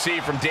need to see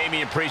from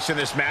Damian Priest in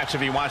this match if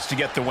he wants to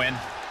get the win?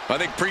 I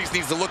think Priest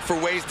needs to look for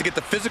ways to get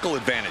the physical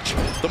advantage.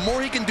 The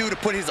more he can do to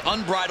put his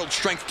unbridled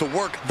strength to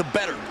work, the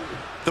better.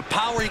 The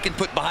power he can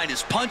put behind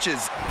his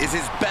punches is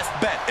his best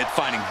bet at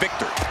finding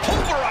victory.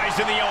 Pulverized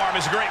in the arm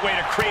is a great way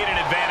to create an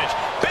advantage,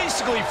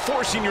 basically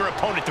forcing your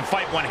opponent to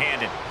fight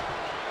one-handed.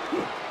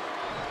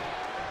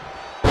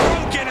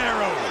 Broken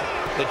arrow.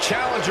 The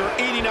challenger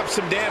eating up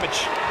some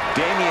damage.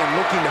 Damian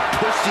looking to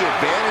push the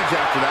advantage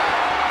after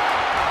that.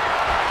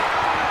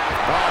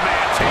 Oh,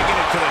 man, taking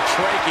it to the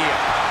trachea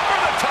for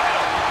the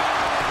title.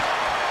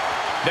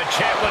 The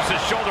champ lifts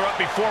his shoulder up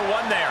before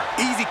one there.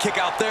 Easy kick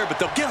out there, but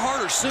they'll get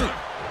harder soon.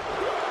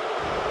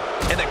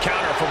 And the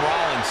counter from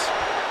Rollins.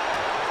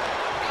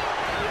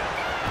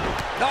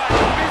 Oh, I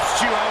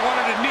missed you. I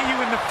wanted to knee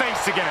you in the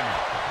face again.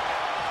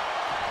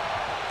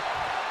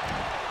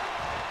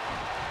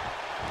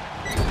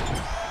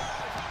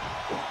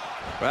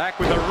 Back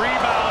with a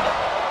rebound.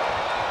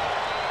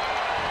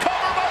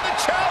 Cover by the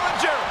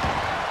challenger.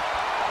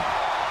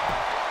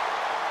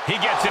 He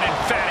gets an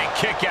emphatic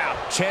kick out.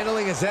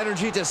 Channeling his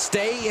energy to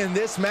stay in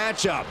this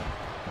matchup.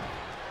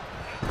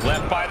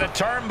 Left by the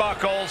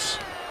turnbuckles.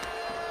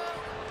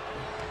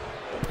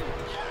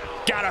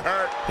 Gotta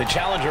hurt. The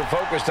challenger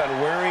focused on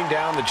wearing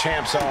down the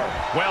champ's arm.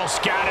 Well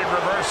scattered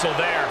reversal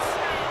there.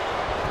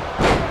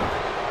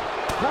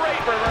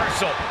 Great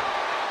reversal.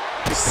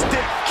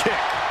 Stiff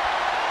kick.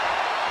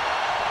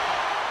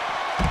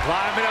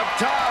 Climbing up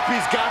top.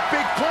 He's got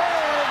big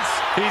plans.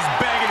 He's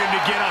begging him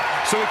to get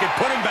up so he can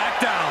put him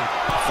back down.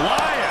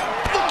 Flying.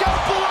 Look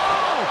out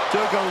below!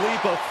 Took a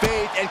leap of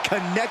faith and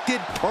connected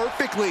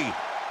perfectly.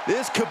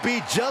 This could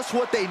be just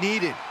what they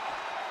needed.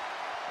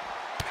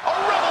 A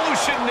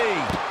revolution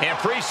knee. And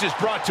Priest is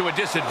brought to a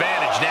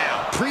disadvantage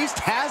now. Priest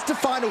has to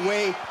find a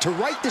way to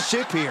right the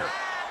ship here.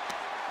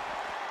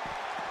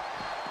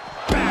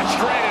 Back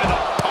straight into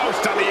the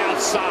post on the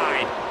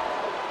outside.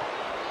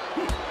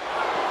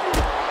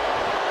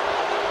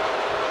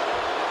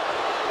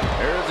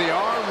 There's the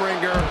arm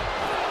wringer,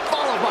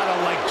 followed by the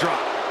leg drop.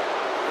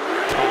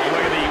 Oh,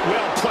 look at the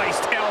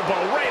well-placed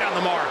elbow right on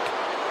the mark.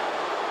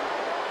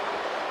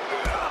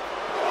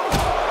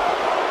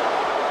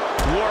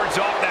 Wards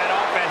off that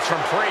offense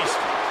from Priest.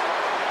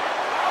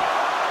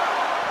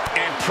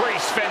 And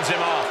Priest fends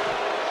him off.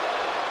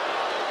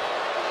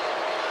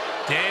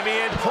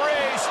 Damian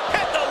Priest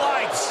hit the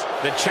lights.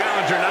 The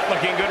challenger not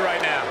looking good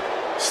right now.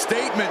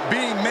 Statement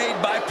being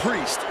made by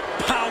Priest.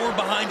 Power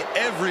behind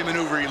every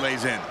maneuver he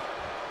lays in.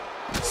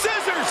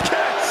 Scissors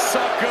kick!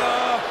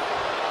 Sucker!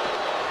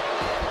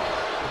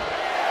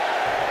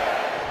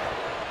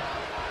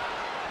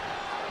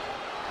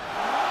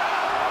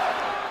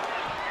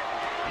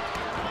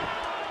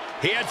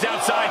 He heads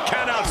outside.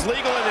 Countouts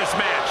legal in this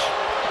match.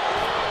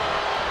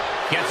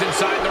 Gets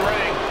inside the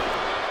ring.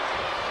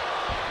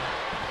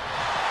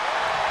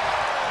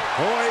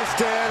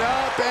 Hoisted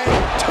up and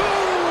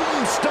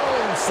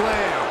tombstone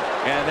slam.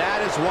 And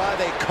that is why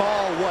they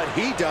call what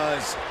he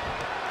does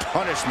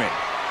punishment.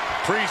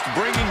 Priest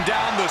bringing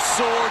down the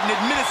sword and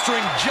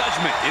administering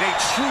judgment in a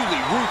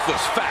truly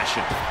ruthless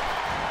fashion.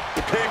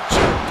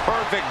 Picture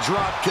perfect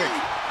drop kick.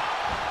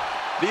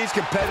 These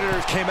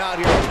competitors came out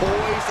here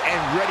poised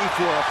and ready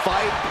for a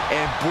fight,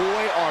 and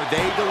boy, are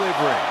they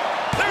delivering.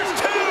 There's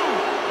two!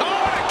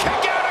 Oh, and a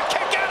kick out, a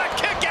kick out, a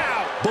kick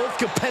out! Both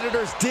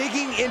competitors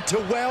digging into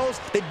wells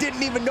they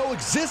didn't even know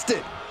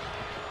existed.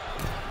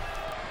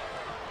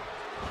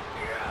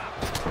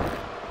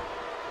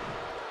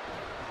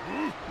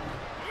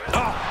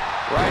 Oh,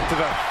 right to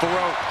the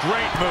throat.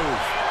 Great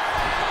move.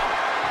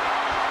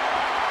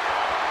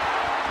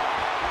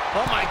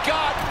 Oh, my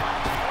God!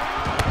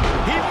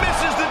 He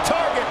misses the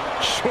target.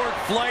 Short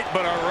flight,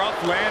 but a rough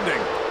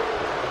landing.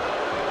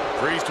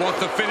 Priest wants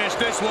to finish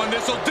this one.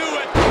 This'll do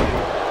it.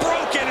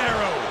 Broken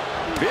arrow.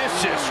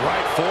 Vicious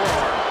right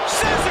forearm.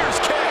 Scissors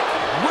kick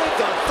with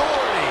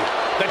authority.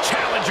 The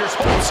challenger's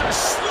hopes are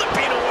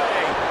slipping away.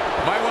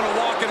 Might want to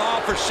walk it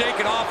off or shake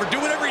it off or do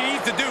whatever he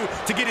needs to do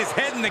to get his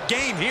head in the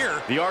game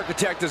here. The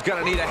architect is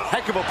going to need a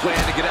heck of a plan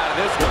to get out of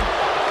this one.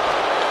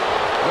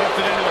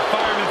 Lifted into the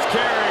fireman's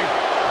carry.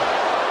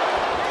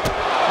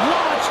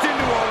 Launched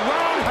into a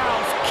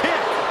roundhouse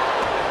kick.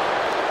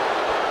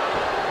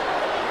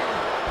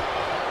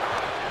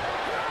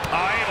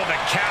 Able to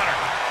counter.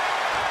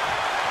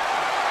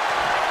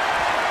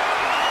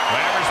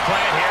 Whatever's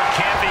playing here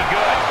can't be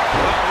good.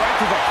 Right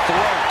to the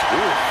throat.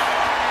 Ooh.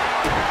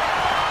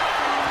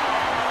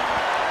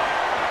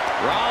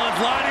 Rollins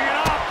lining it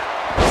up.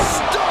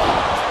 Stop!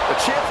 The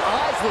champ's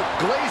eyes look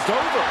glazed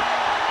over.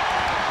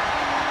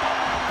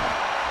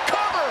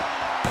 Cover!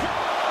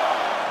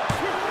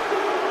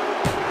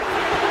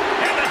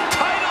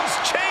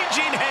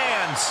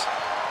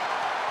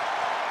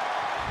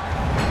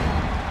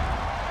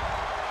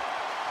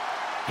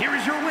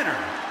 winner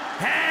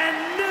and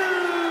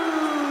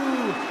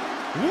new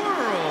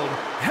World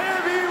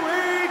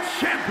Heavyweight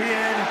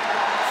Champion,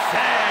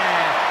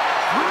 Seth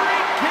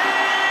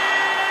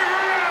freaking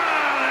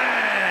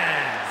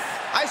Rollins.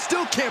 I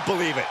still can't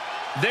believe it.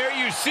 There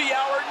you see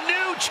our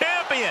new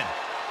champion.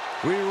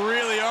 We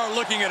really are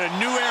looking at a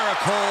new era,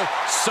 Cole.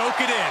 Soak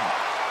it in.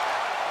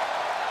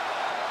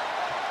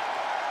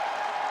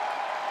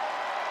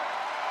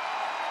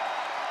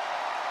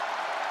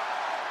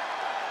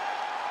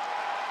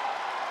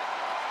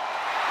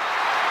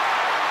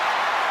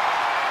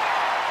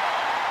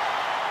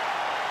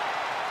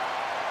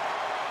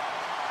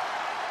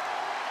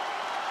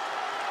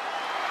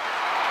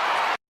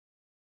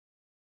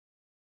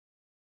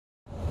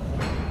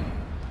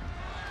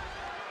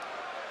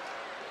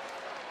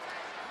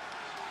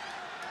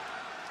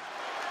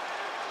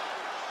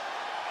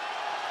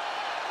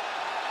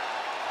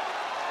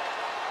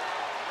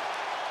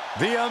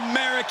 The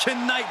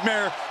American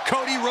Nightmare,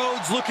 Cody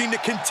Rhodes, looking to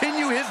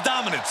continue his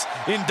dominance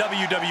in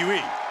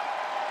WWE.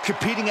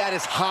 Competing at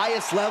his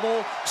highest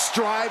level,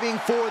 striving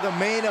for the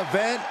main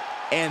event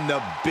and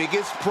the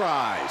biggest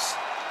prize.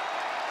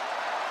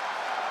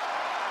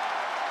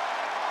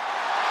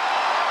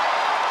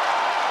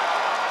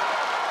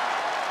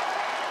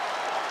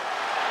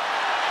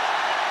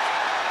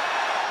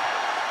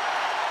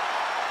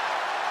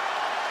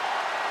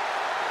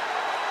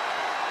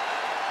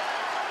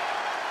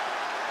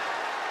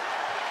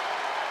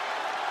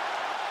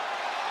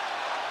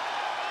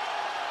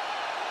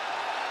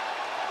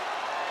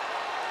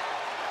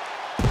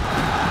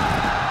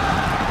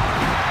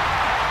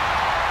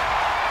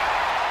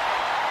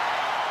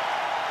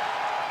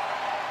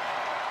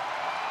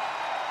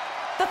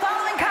 The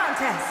following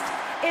contest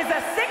is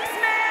a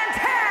six-man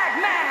tag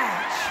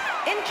match.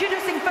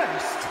 Introducing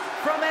first,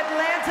 from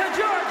Atlanta,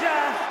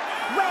 Georgia,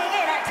 weighing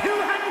in at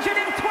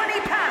 220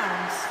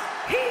 pounds,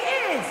 he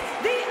is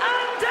the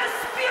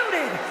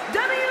undisputed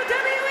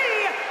WWE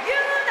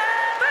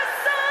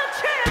Universal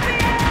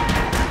Champion,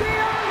 the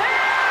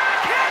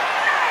American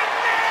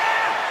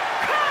Nightmare,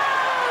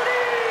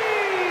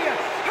 Cody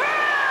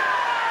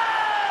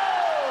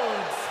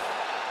Rhodes!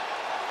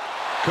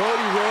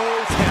 Cody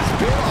Rhodes has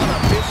been on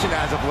a mission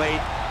as of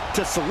late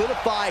to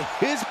solidify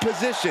his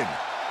position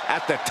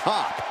at the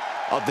top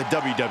of the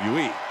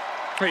WWE.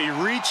 He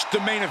reached the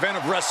main event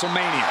of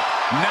WrestleMania.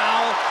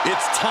 Now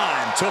it's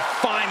time to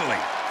finally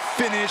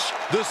finish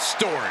the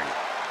story.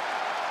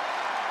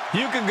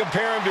 You can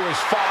compare him to his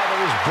father,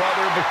 his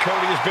brother, but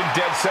Cody has been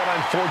dead set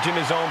on forging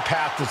his own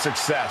path to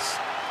success.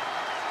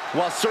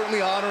 While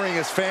certainly honoring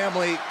his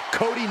family,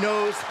 Cody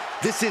knows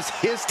this is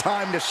his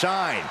time to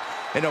shine.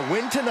 And a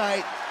win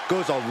tonight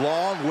goes a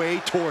long way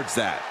towards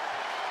that.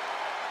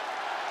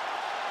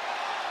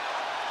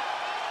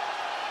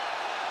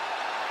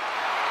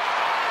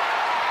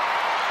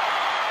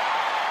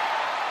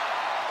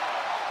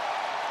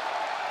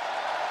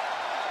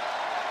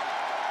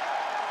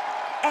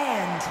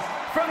 And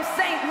from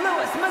St.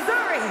 Louis,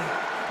 Missouri,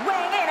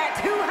 weighing in at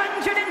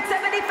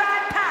 275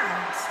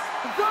 pounds,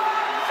 the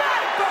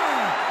Viper,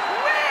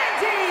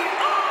 Randy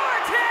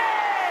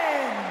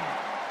Orton!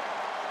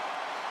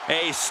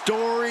 A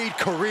storied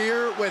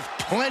career with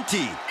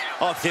plenty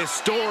of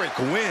historic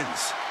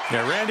wins.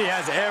 Yeah, Randy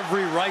has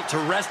every right to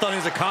rest on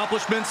his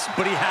accomplishments,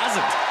 but he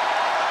hasn't.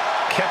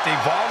 Kept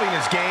evolving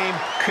his game,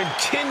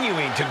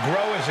 continuing to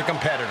grow as a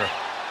competitor.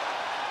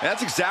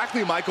 That's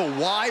exactly, Michael,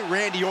 why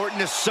Randy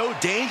Orton is so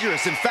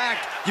dangerous. In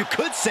fact, you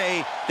could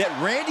say that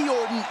Randy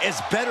Orton is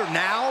better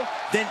now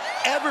than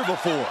ever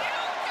before.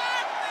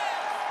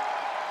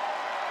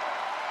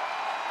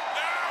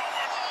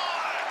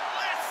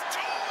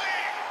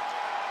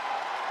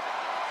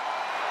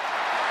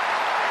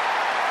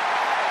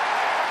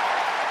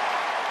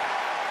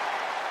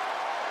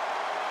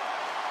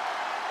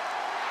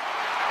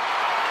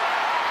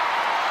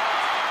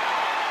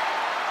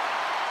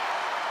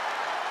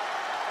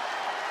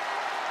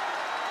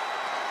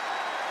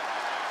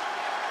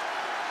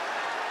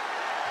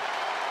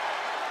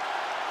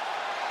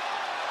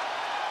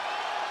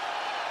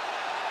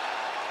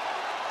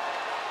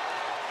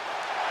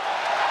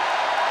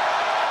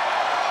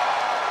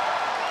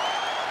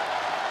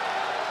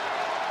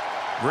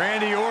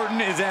 Randy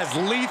Orton is as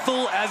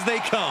lethal as they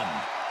come.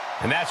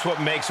 And that's what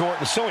makes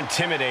Orton so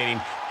intimidating.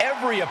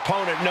 Every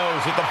opponent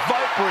knows what the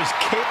Viper is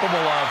capable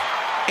of,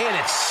 and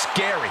it's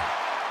scary.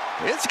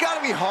 It's got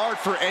to be hard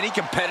for any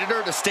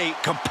competitor to stay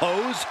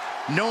composed,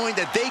 knowing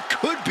that they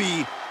could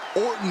be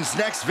Orton's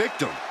next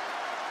victim.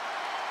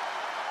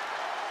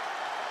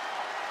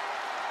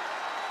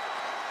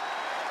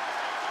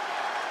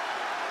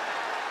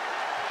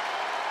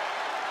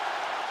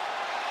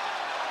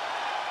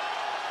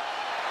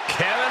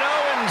 Kevin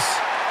Owens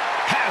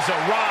has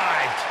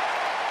arrived.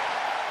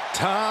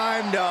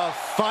 Time to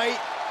fight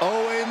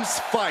Owens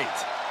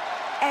fight.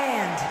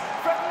 And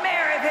from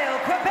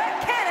Maryville,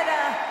 Quebec,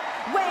 Canada,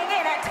 weighing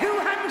in at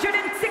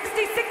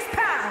 266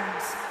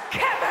 pounds,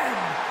 Kevin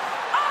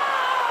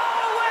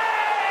Owens!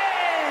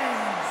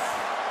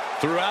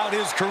 Throughout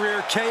his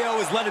career, KO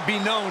has let it be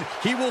known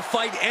he will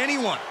fight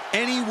anyone,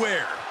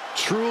 anywhere.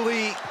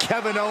 Truly,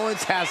 Kevin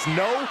Owens has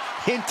no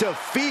hint of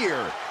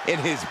fear in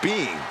his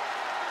being.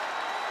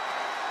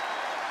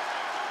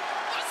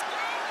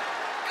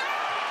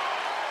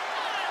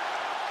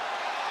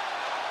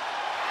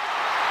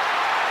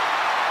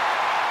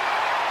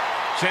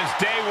 Since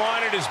day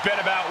one, it has been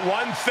about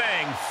one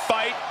thing: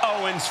 fight,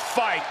 Owens,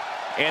 fight.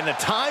 And the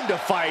time to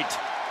fight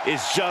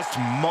is just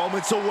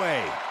moments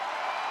away.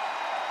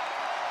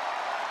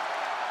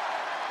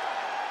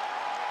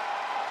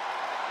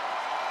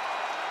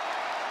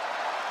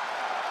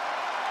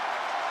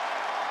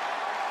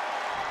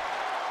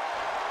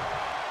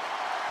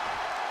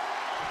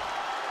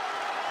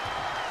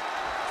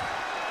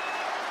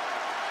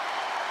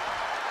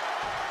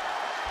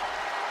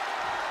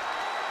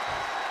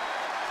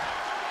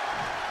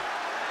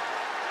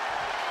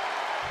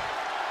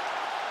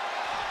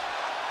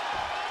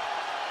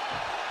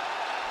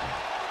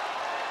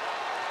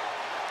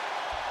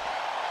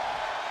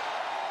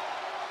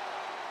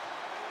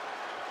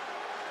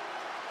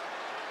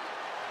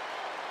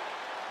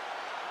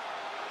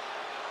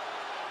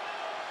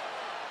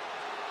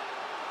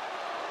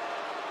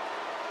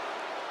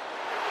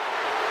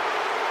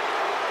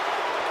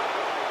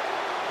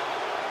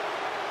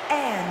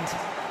 And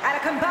at a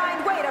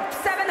combined weight of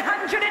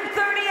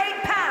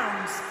 738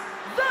 pounds,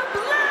 the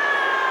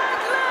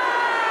Bloodline!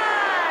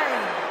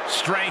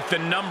 Strength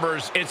in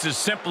numbers, it's as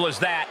simple as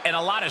that, and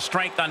a lot of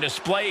strength on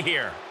display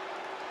here.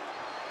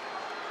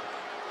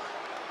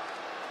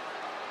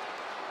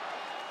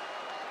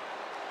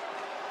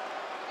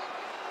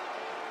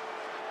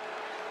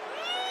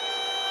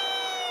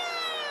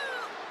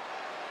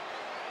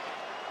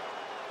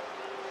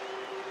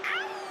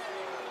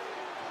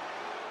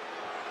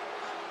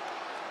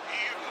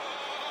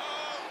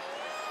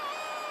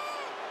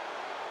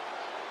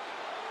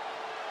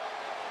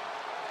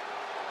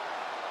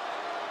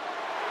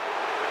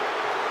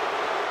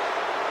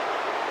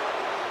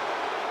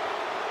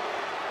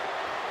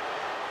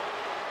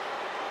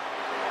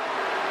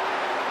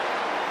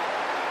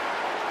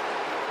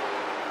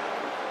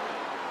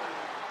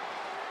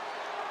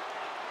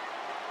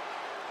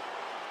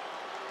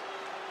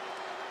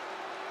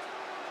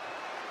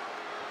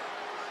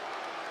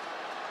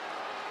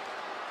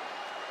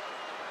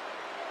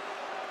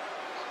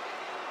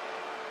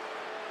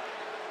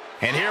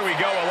 And here we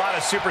go, a lot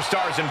of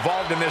superstars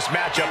involved in this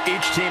matchup.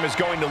 Each team is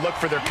going to look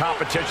for their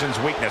competition's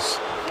weakness.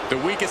 The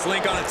weakest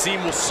link on a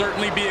team will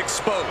certainly be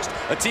exposed.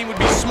 A team would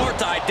be smart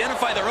to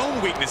identify their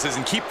own weaknesses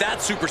and keep that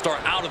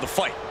superstar out of the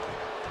fight.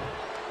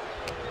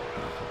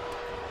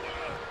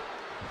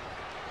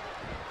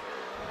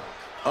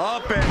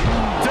 Up and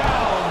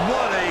down,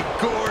 what a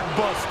gourd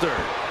buster.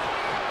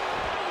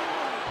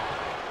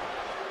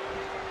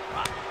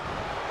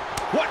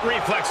 What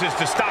reflexes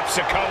to stop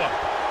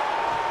Sikoa?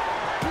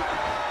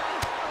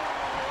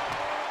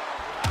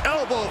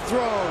 Elbow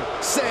throw,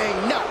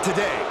 saying not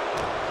today.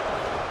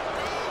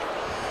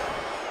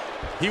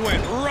 He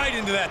went right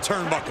into that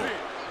turnbuckle.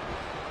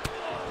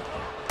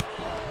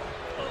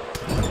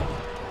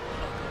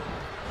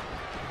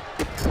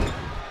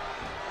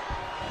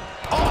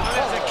 Oh,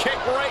 there's a kick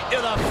right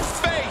to the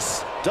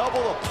face.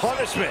 Double the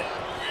punishment.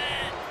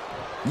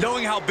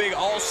 Knowing how big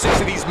all 6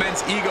 of these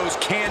men's egos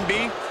can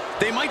be,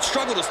 they might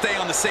struggle to stay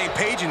on the same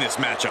page in this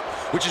matchup,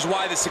 which is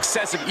why the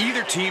success of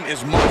either team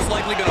is most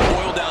likely going to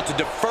boil down to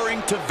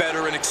deferring to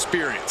veteran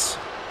experience.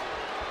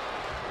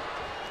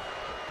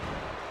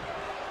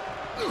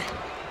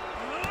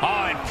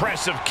 Oh,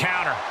 impressive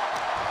counter.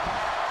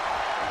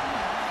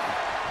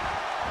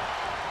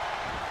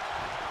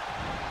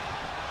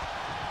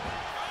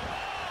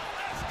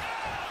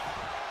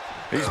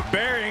 He's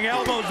burying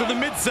elbows to the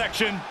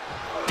midsection.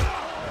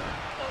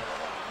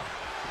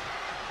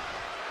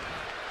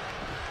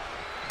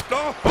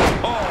 Oh,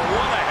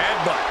 what a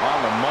headbutt. On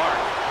the mark.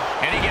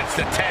 And he gets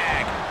the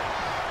tag.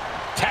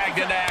 Tagged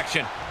into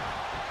action.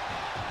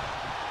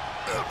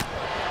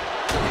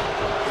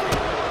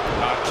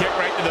 A kick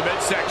right to the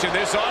midsection.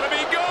 This ought to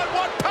be good.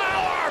 What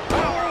power!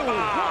 Power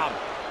bomb.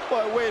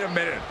 But wait a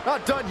minute,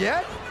 not done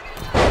yet?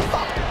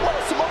 What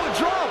a Samoan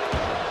drop!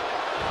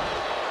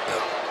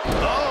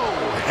 Oh,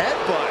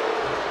 headbutt.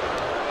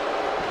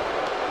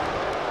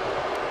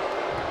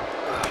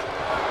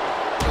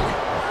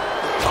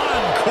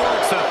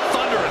 Uncorks a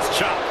thunderous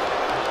chop.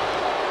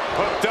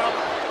 Hooked up.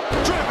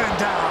 Driven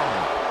down.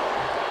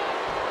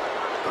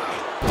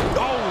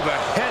 Oh, the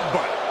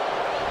headbutt.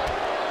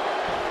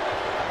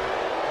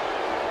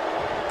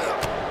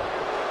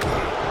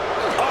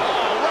 Oh,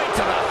 right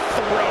to the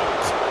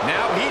throat.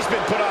 Now he's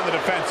been put on the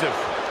defensive.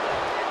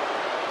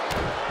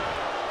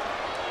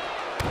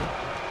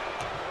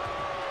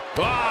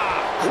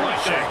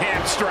 Crunch a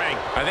hamstring.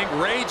 I think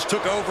rage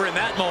took over in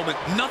that moment.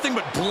 Nothing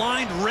but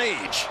blind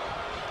rage.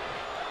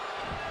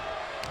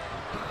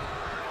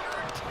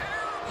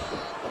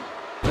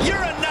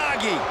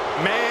 Uranagi.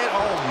 Man,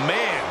 oh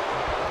man.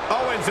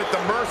 Owens at the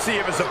mercy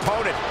of his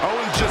opponent.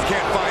 Owens just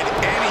can't find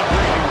any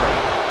breathing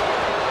room.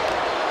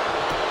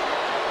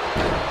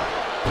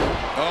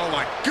 Oh,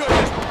 my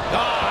goodness.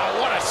 Ah,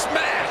 what a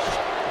smash.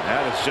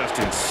 That is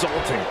just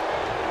insulting.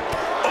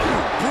 Oh,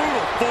 brutal.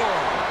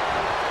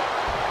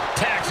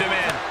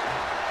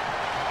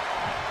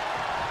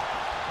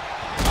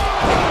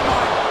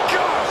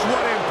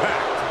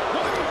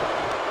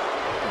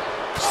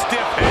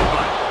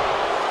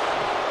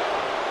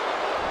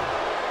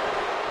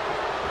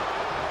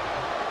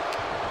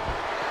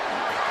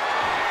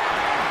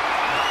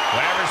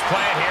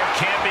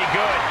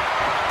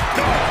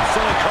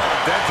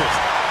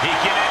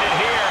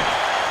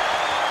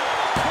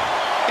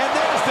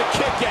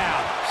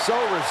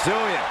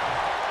 resilient.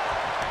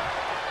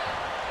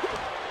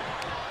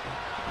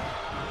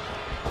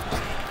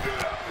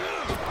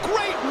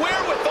 Great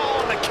wherewithal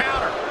on the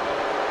counter.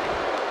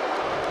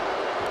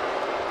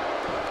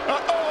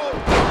 Uh-oh!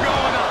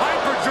 Going to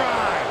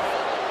hyperdrive.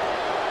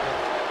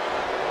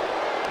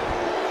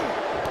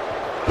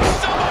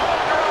 Samoa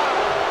drop.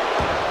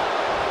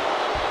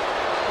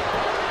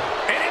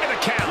 And into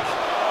the count.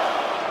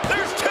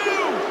 There's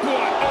two.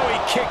 What? Oh, he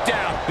kicked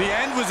out. The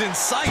end was in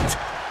sight.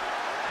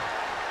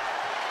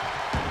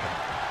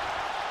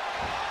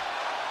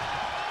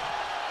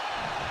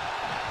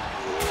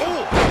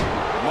 Oh,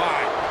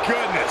 my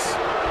goodness.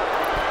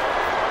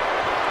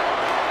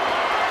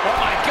 Oh,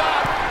 my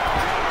God.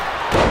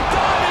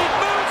 Diving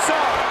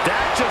moonsault.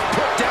 That just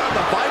put down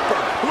the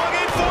Viper.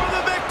 Looking for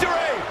the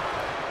victory.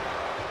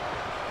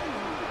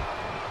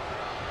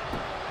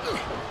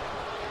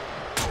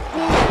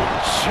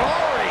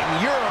 Jarring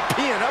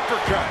European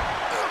uppercut.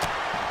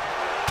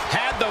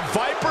 Had the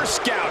Viper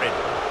scouted.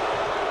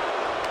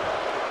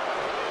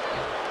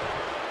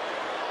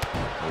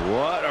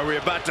 What are we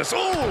about to...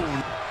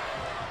 Oh!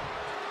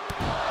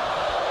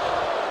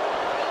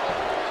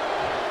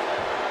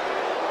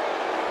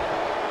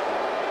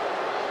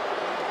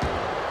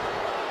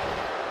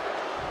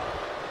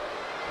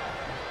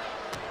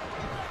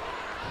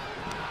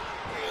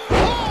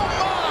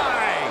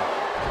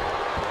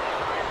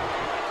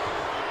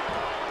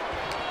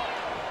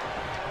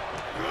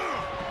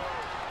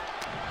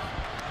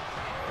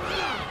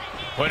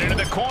 Put into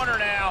the corner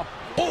now.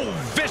 Oh,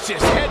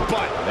 vicious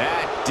headbutt.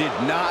 That did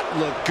not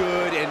look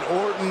good, and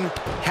Orton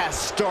has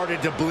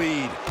started to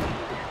bleed.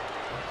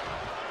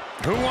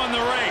 Who won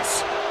the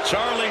race?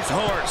 Charlie's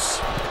horse.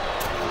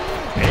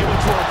 Able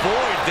to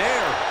avoid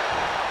there.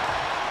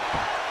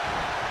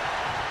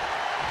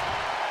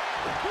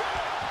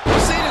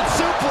 Seated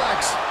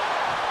suplex.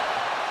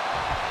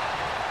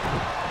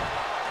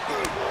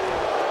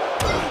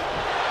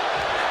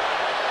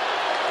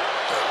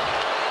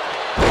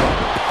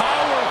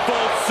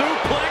 Powerful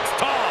suplex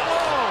toss.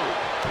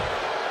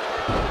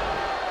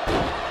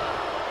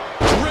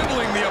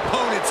 Dribbling the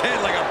opponent's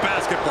head like a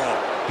basketball.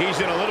 He's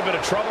in a little bit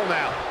of trouble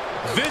now.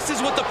 This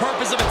is what the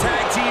purpose of a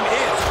tag team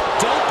is.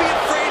 Don't be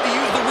afraid to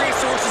use the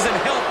resources and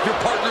help your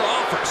partner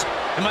offers.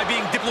 Am I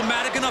being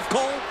diplomatic enough,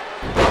 Cole?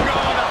 We're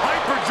going to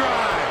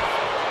hyperdrive.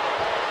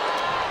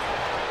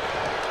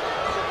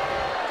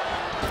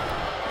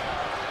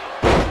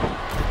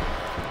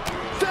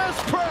 Death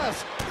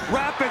press.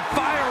 Rapid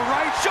fire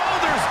right,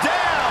 shoulders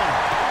down.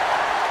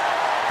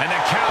 And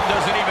the count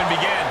doesn't even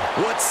begin.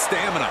 What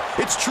stamina.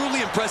 It's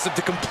truly impressive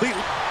to complete...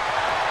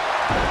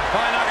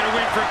 Probably not going to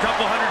win for a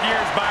couple hundred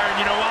years, Byron.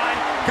 You know why?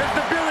 Because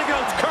the Billy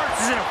Goat's curse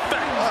is in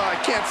effect. Oh, I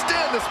can't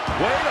stand this.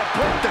 Way to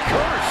break the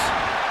curse.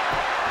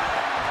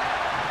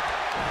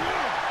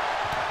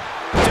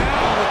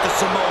 Down with the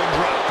Samoan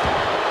drop.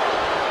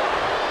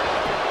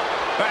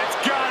 That's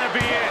got to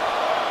be it.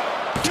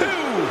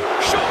 Two.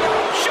 Shoulder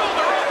up,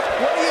 shoulder up.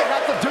 What do you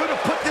have to do to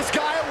put this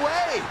guy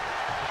away?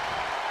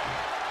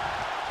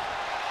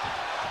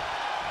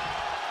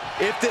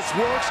 If this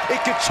works,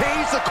 it could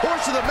change the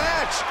course of the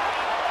match.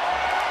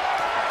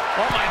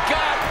 Oh, my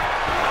God.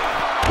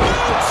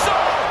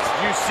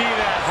 Moonsault. You see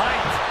that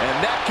height? And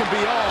that can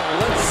be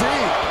all. Let's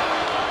see.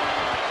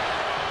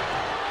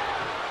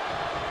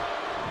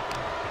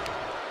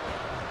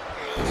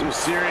 Some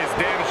serious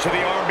damage to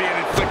the arm being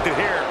inflicted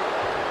here.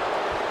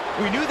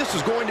 We knew this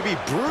was going to be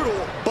brutal,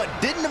 but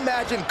didn't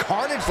imagine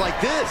carnage like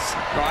this.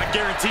 Oh, I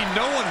guarantee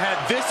no one had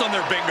this on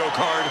their bingo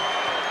card.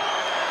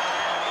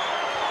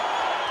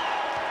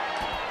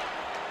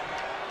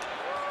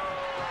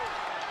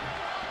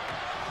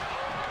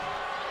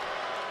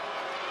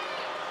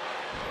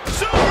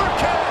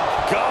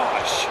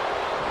 Gosh.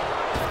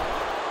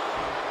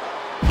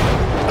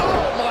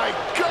 Oh, my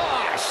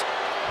gosh.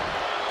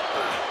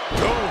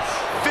 Oof,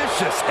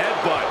 vicious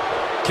headbutt.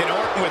 Can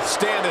Orton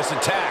withstand this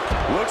attack?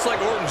 Looks like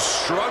Orton's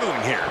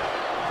struggling here.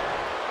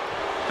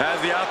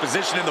 Has the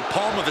opposition in the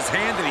palm of his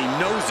hand, and he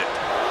knows it.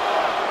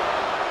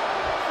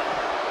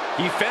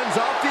 He fends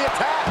off the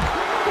attack.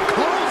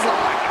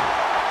 Clothesline.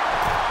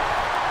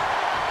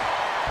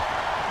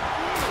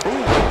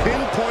 Ooh,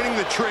 pinpointing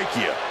the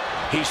trachea.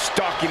 He's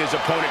stalking his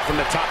opponent from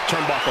the top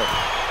turnbuckle.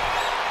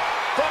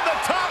 From the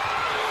top.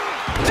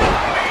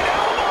 Diving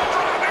elbow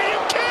drop. Are you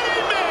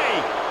kidding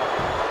me?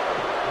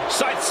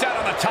 Sight set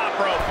on the top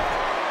rope.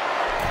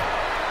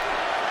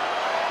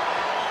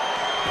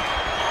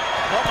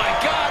 Oh, my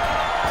God.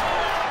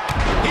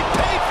 He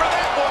paid for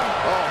that one.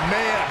 Oh,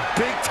 man,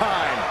 big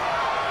time.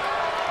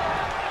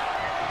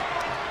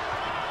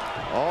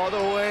 All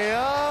the way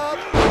up.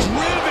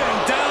 Driven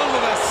down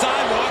with a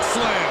sidewalk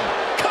slam.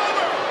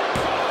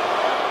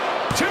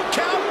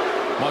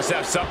 Must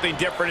have something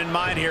different in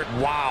mind here.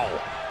 Wow.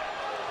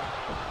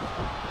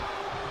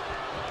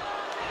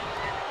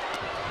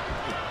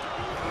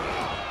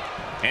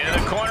 Into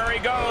the corner he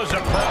goes. A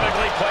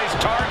perfectly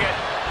placed target.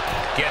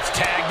 Gets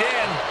tagged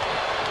in.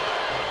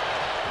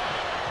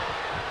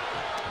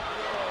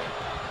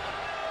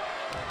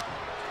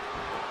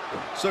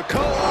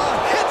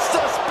 Sikoa hits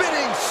the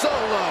spinning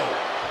solo.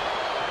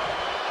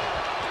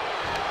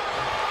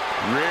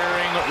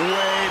 Rearing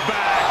way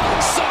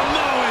back.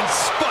 Samoan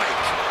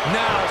spike.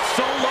 Now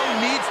Solo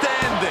needs to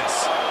end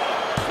this.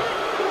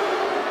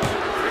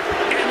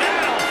 And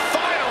that'll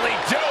finally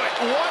do it.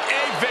 What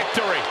a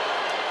victory.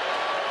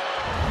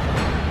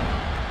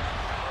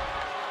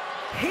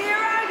 Here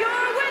are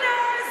your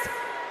winners,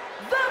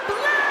 the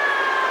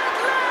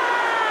Bloodline!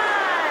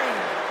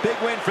 Big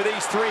win for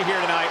these three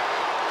here tonight.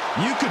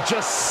 You could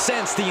just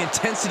sense the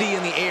intensity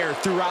in the air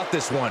throughout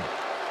this one.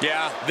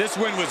 Yeah, this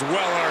win was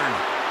well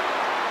earned.